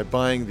by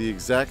buying the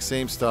exact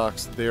same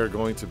stocks they are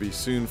going to be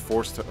soon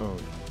forced to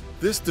own.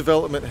 This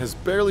development has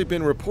barely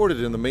been reported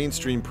in the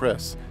mainstream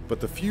press, but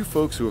the few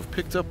folks who have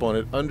picked up on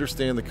it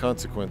understand the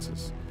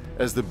consequences.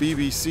 As the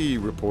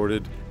BBC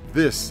reported,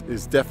 this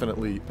is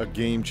definitely a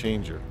game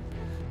changer.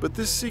 But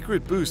this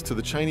secret boost to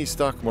the Chinese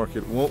stock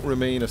market won't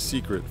remain a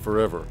secret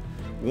forever.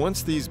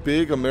 Once these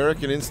big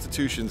American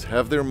institutions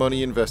have their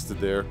money invested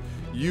there,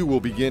 you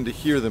will begin to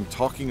hear them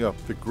talking up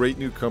the great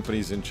new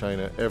companies in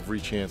China every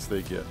chance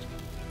they get.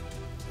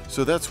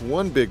 So that's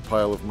one big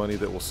pile of money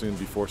that will soon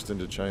be forced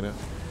into China.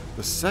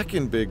 The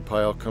second big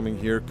pile coming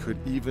here could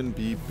even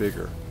be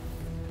bigger.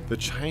 The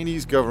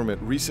Chinese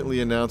government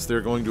recently announced they're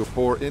going to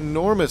pour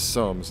enormous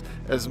sums,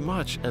 as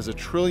much as $1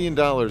 trillion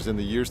in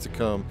the years to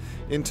come,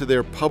 into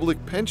their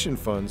public pension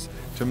funds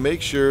to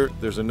make sure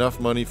there's enough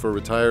money for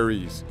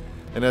retirees.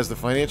 And as the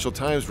Financial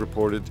Times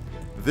reported,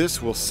 this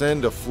will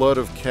send a flood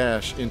of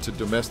cash into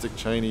domestic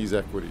Chinese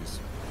equities.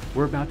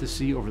 We're about to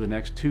see over the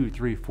next 2,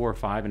 3, 4,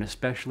 5, and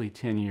especially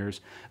 10 years,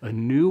 a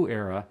new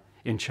era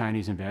in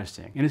Chinese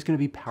investing, and it's going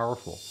to be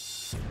powerful.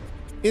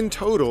 In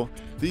total,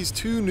 these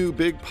two new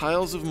big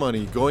piles of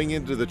money going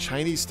into the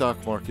Chinese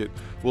stock market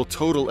will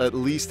total at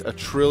least $1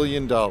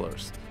 trillion.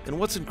 And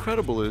what's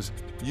incredible is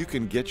you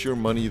can get your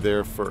money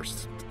there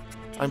first.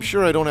 I'm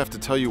sure I don't have to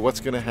tell you what's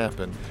going to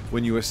happen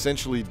when you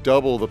essentially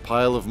double the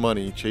pile of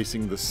money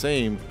chasing the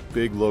same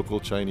big local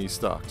Chinese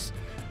stocks.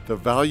 The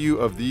value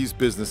of these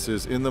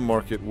businesses in the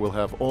market will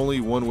have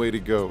only one way to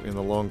go in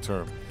the long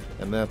term,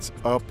 and that's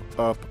up,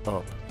 up,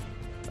 up.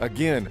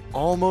 Again,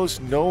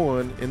 almost no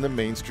one in the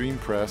mainstream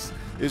press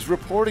is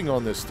reporting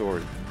on this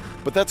story,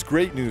 but that's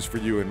great news for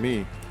you and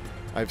me.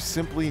 I've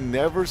simply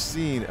never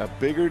seen a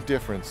bigger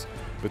difference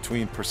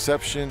between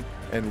perception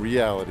and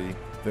reality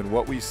than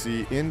what we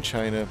see in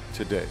China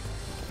today.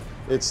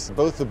 It's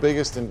both the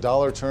biggest in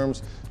dollar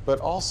terms, but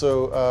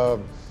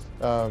also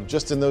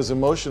just in those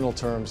emotional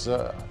terms.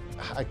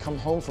 I come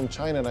home from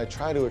China and I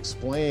try to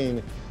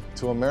explain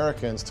to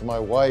Americans, to my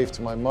wife,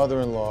 to my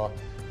mother-in-law,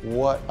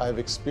 what I've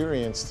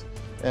experienced.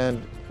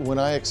 And when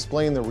I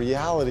explain the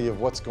reality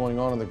of what's going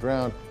on the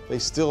ground, they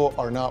still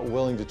are not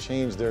willing to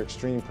change their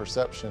extreme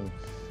perception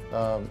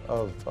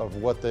of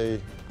what they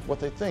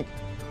think.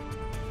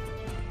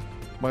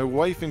 My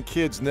wife and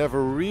kids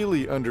never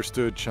really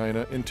understood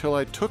China until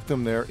I took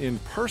them there in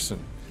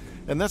person.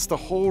 And that's the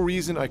whole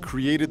reason I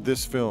created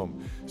this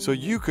film, so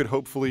you could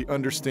hopefully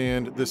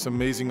understand this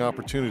amazing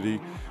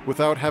opportunity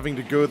without having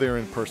to go there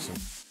in person.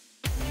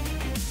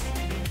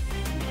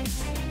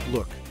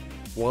 Look,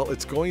 while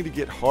it's going to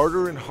get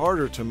harder and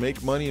harder to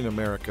make money in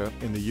America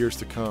in the years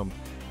to come,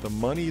 the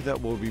money that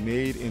will be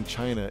made in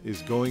China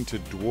is going to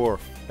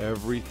dwarf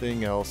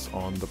everything else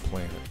on the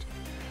planet.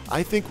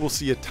 I think we'll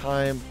see a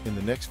time in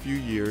the next few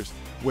years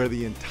where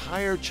the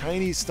entire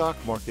Chinese stock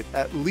market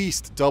at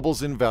least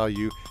doubles in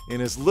value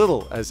in as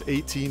little as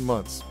 18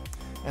 months.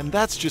 And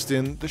that's just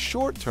in the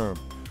short term.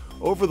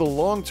 Over the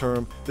long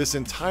term, this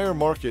entire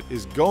market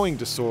is going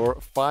to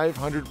soar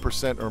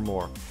 500% or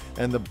more,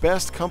 and the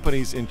best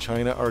companies in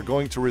China are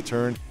going to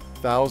return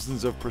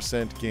thousands of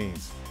percent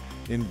gains.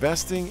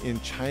 Investing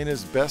in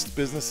China's best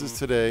businesses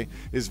today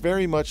is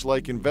very much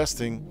like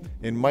investing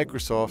in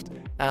Microsoft,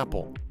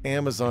 Apple,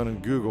 Amazon,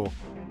 and Google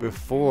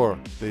before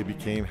they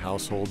became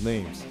household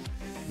names.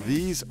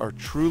 These are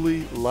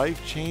truly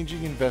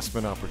life-changing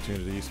investment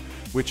opportunities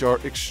which are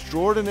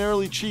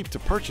extraordinarily cheap to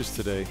purchase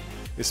today,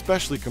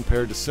 especially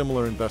compared to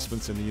similar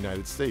investments in the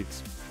United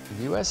States.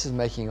 The U.S. is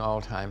making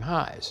all-time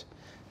highs.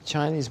 The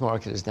Chinese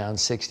market is down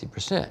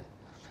 60%.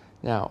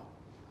 Now,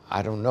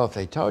 I don't know if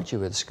they taught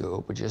you at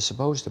school, but you're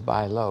supposed to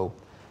buy low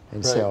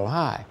and sell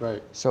high.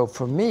 Right. So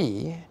for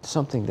me,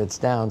 something that's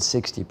down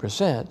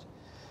 60%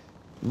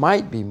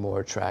 might be more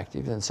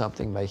attractive than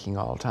something making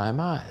all-time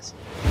highs.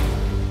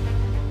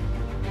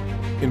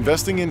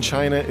 Investing in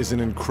China is an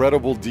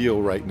incredible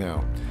deal right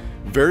now.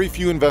 Very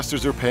few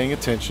investors are paying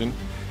attention.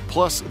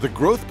 Plus, the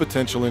growth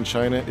potential in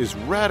China is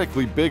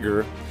radically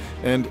bigger,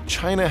 and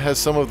China has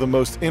some of the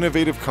most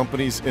innovative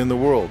companies in the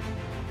world.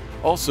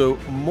 Also,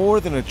 more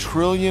than $1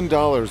 trillion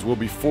will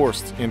be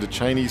forced into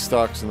Chinese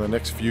stocks in the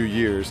next few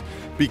years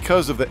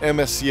because of the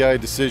MSCI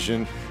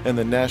decision and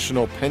the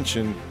national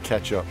pension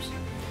catch-ups.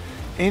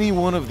 Any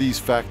one of these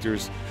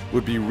factors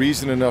would be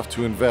reason enough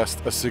to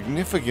invest a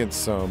significant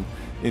sum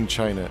in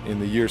China in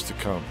the years to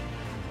come.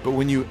 But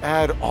when you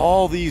add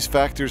all these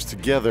factors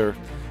together,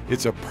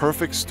 it's a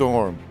perfect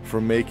storm for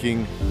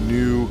making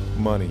new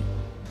money.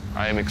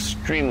 I am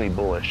extremely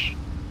bullish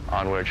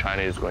on where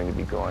China is going to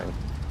be going.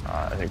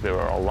 I think there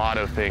are a lot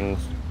of things,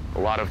 a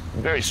lot of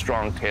very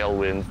strong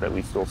tailwinds that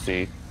we still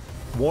see.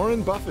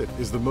 Warren Buffett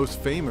is the most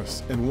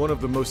famous and one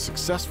of the most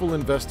successful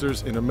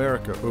investors in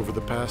America over the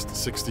past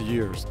 60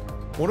 years.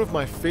 One of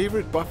my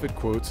favorite Buffett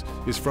quotes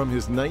is from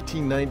his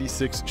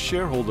 1996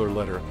 shareholder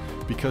letter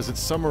because it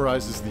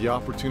summarizes the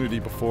opportunity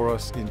before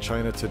us in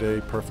China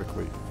today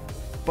perfectly.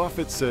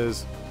 Buffett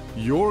says,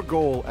 "Your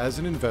goal as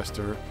an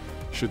investor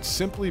should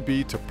simply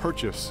be to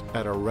purchase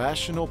at a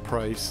rational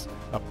price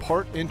a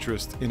part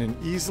interest in an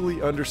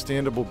easily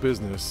understandable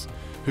business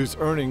whose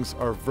earnings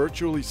are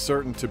virtually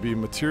certain to be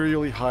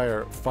materially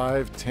higher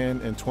 5,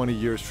 10, and 20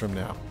 years from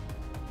now.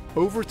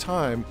 Over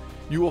time,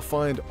 you will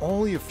find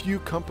only a few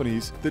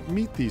companies that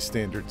meet these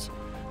standards.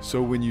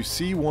 So when you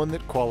see one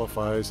that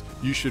qualifies,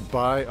 you should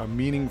buy a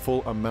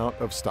meaningful amount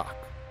of stock."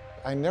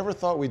 I never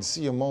thought we'd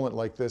see a moment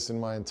like this in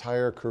my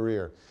entire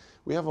career.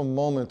 We have a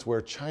moment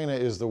where China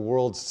is the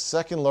world's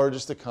second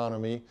largest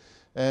economy,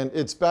 and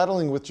it's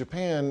battling with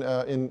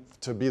Japan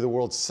to be the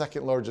world's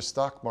second largest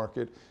stock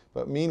market.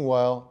 But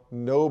meanwhile,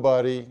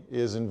 nobody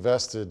is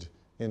invested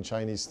in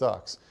Chinese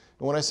stocks.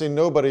 And when I say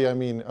nobody, I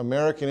mean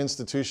American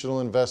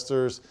institutional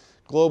investors,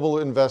 global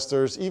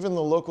investors, even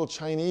the local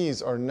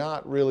Chinese are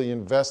not really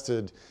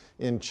invested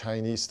in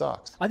Chinese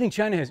stocks. I think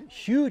China has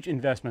huge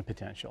investment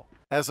potential.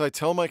 As I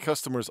tell my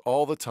customers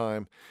all the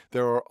time,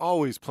 there are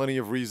always plenty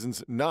of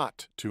reasons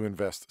not to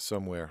invest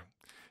somewhere.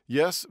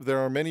 Yes, there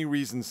are many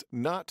reasons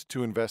not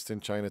to invest in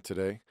China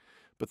today,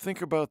 but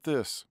think about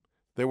this.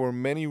 There were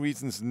many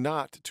reasons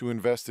not to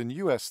invest in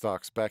U.S.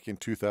 stocks back in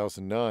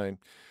 2009.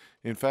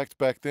 In fact,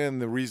 back then,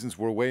 the reasons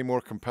were way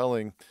more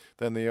compelling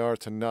than they are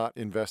to not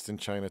invest in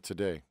China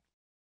today.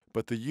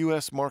 But the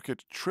U.S.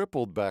 market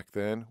tripled back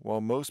then, while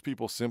most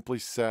people simply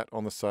sat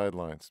on the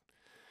sidelines.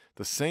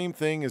 The same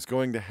thing is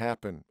going to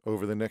happen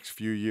over the next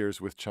few years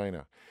with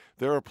China.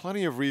 There are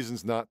plenty of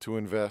reasons not to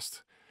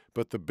invest,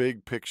 but the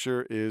big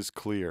picture is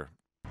clear.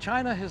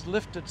 China has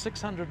lifted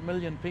 600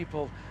 million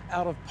people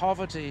out of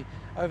poverty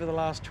over the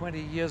last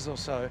 20 years or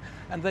so,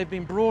 and they've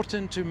been brought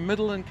into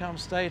middle-income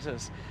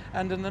status.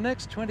 And in the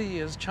next 20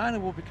 years, China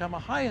will become a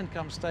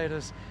high-income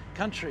status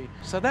country.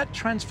 So that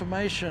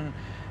transformation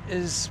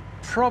is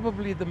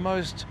probably the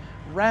most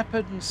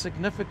rapid and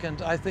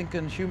significant, I think,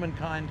 in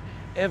humankind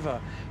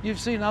ever. You've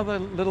seen other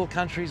little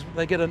countries,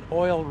 they get an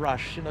oil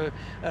rush. You know,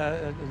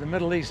 the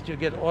Middle East, you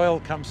get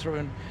oil comes through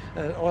and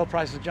oil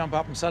prices jump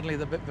up and suddenly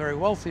they're very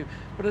wealthy.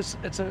 But it's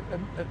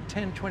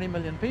 10, 20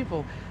 million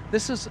people.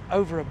 This is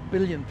over 1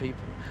 billion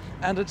people.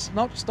 And it's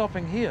not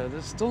stopping here.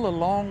 There's still a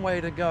long way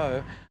to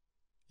go.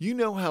 You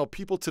know how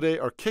people today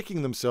are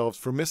kicking themselves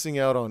for missing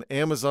out on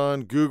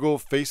Amazon, Google,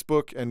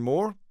 Facebook, and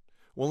more?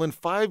 Well, in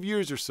 5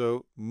 years or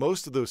so,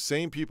 most of those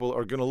same people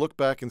are going to look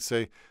back and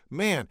say,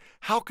 "Man,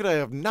 how could I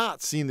have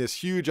not seen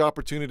this huge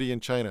opportunity in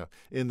China,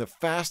 in the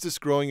fastest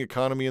growing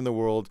economy in the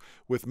world,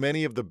 with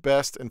many of the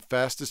best and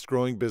fastest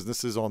growing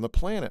businesses on the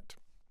planet?"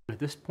 At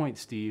this point,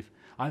 Steve,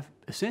 I've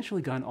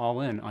essentially gone all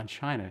in on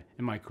China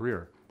in my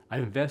career.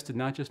 I've invested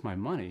not just my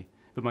money,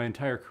 but my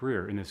entire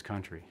career in this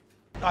country.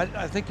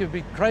 I think you'd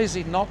be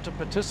crazy not to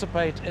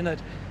participate in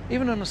it,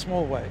 even in a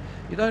small way.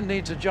 You don't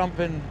need to jump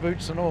in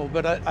boots and all,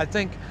 but I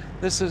think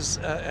this is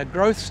a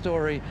growth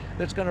story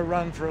that's going to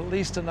run for at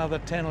least another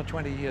 10 or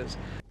 20 years.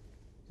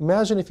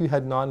 Imagine if you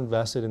had not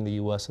invested in the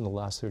US in the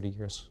last 30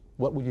 years.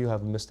 What would you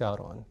have missed out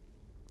on?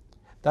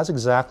 That's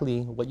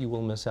exactly what you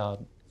will miss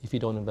out if you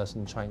don't invest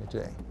in China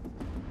today.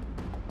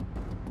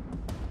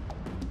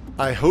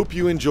 I hope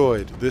you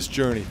enjoyed this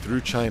journey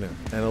through China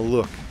and a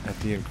look at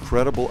the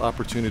incredible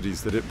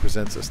opportunities that it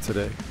presents us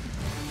today.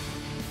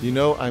 You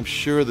know, I'm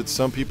sure that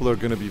some people are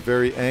going to be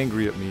very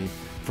angry at me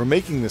for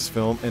making this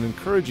film and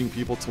encouraging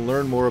people to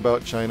learn more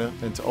about China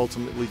and to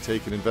ultimately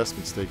take an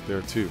investment stake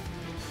there too.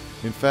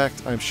 In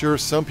fact, I'm sure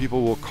some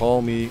people will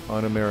call me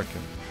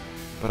un-American,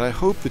 but I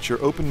hope that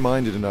you're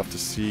open-minded enough to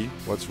see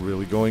what's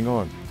really going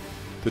on.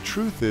 The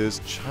truth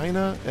is,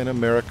 China and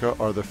America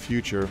are the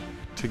future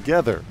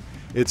together.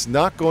 It's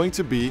not going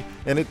to be,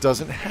 and it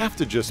doesn't have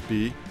to just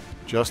be,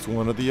 just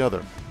one or the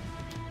other.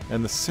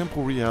 And the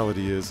simple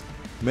reality is,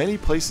 many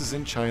places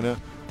in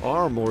China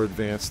are more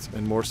advanced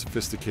and more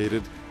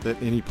sophisticated than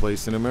any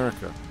place in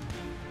America.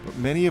 But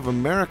many of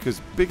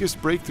America's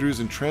biggest breakthroughs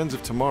and trends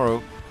of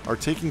tomorrow are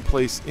taking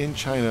place in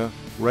China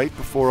right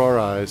before our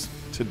eyes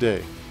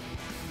today.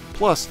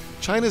 Plus,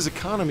 China's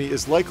economy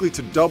is likely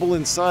to double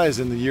in size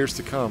in the years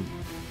to come,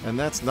 and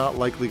that's not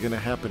likely going to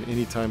happen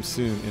anytime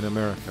soon in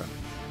America.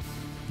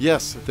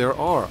 Yes, there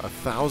are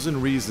 1,000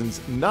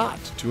 reasons not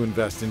to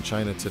invest in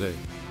China today,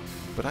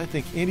 but I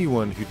think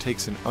anyone who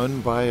takes an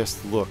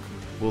unbiased look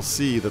will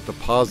see that the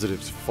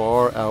positives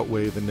far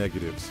outweigh the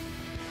negatives.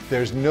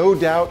 There's no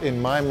doubt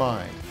in my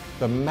mind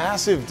the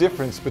massive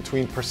difference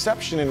between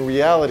perception and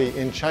reality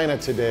in China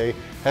today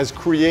has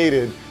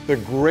created the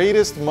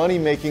greatest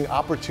money-making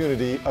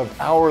opportunity of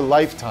our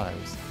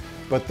lifetimes.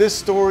 But this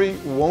story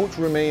won't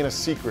remain a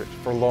secret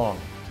for long.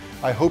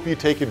 I hope you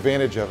take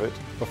advantage of it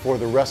before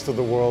the rest of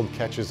the world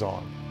catches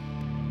on.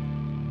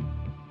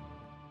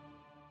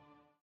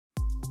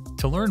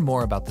 To learn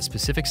more about the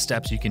specific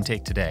steps you can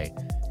take today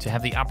to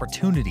have the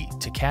opportunity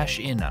to cash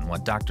in on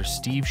what Dr.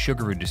 Steve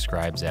Sjuggerud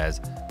describes as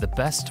the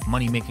best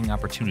money-making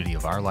opportunity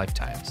of our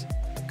lifetimes,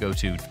 go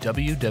to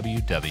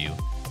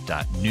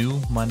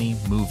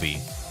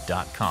www.newmoneymovie.com.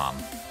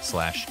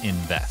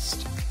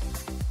 newmoneymovie.com/invest.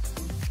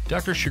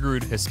 Dr.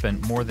 Sjuggerud has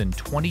spent more than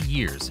 20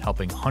 years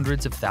helping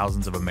hundreds of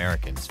thousands of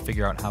Americans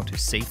figure out how to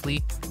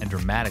safely and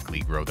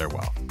dramatically grow their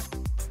wealth.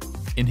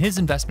 In his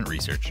investment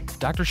research,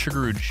 Dr.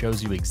 Sjuggerud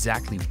shows you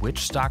exactly which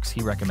stocks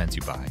he recommends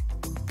you buy,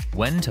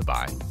 when to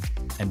buy,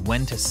 and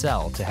when to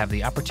sell to have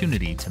the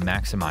opportunity to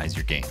maximize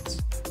your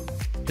gains.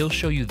 He'll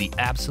show you the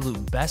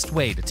absolute best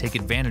way to take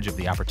advantage of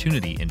the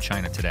opportunity in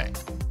China today.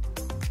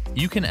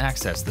 You can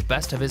access the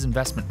best of his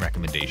investment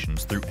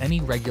recommendations through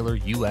any regular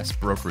U.S.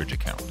 brokerage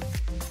account.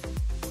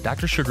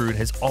 Dr. Sjuggerud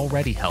has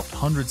already helped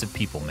hundreds of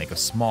people make a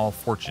small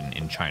fortune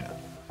in China.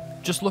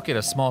 Just look at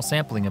a small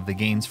sampling of the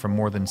gains from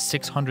more than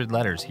 600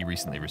 letters he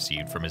recently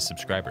received from his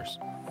subscribers.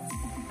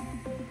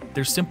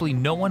 There's simply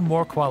no one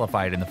more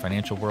qualified in the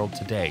financial world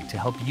today to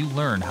help you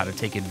learn how to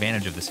take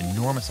advantage of this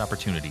enormous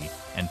opportunity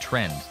and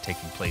trend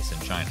taking place in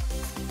China.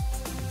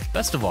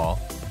 Best of all,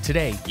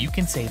 today you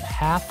can save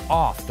half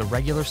off the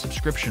regular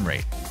subscription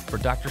rate for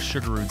Dr.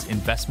 Sjuggerud's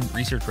investment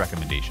research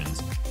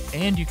recommendations,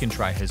 and you can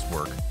try his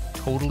work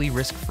totally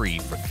risk-free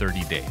for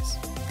 30 days.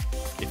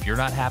 If you're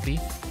not happy,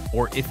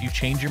 or if you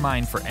change your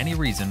mind for any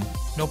reason,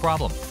 no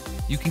problem.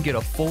 You can get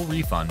a full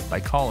refund by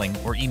calling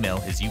or email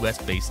his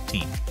US-based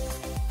team.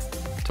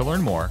 To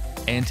learn more,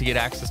 and to get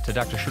access to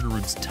Dr.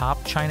 Sjuggerud's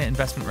top China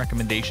investment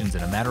recommendations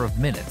in a matter of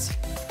minutes,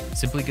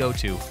 simply go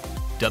to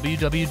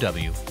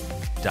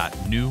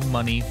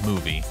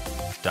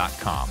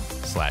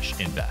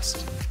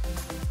www.newmoneymovie.com/invest.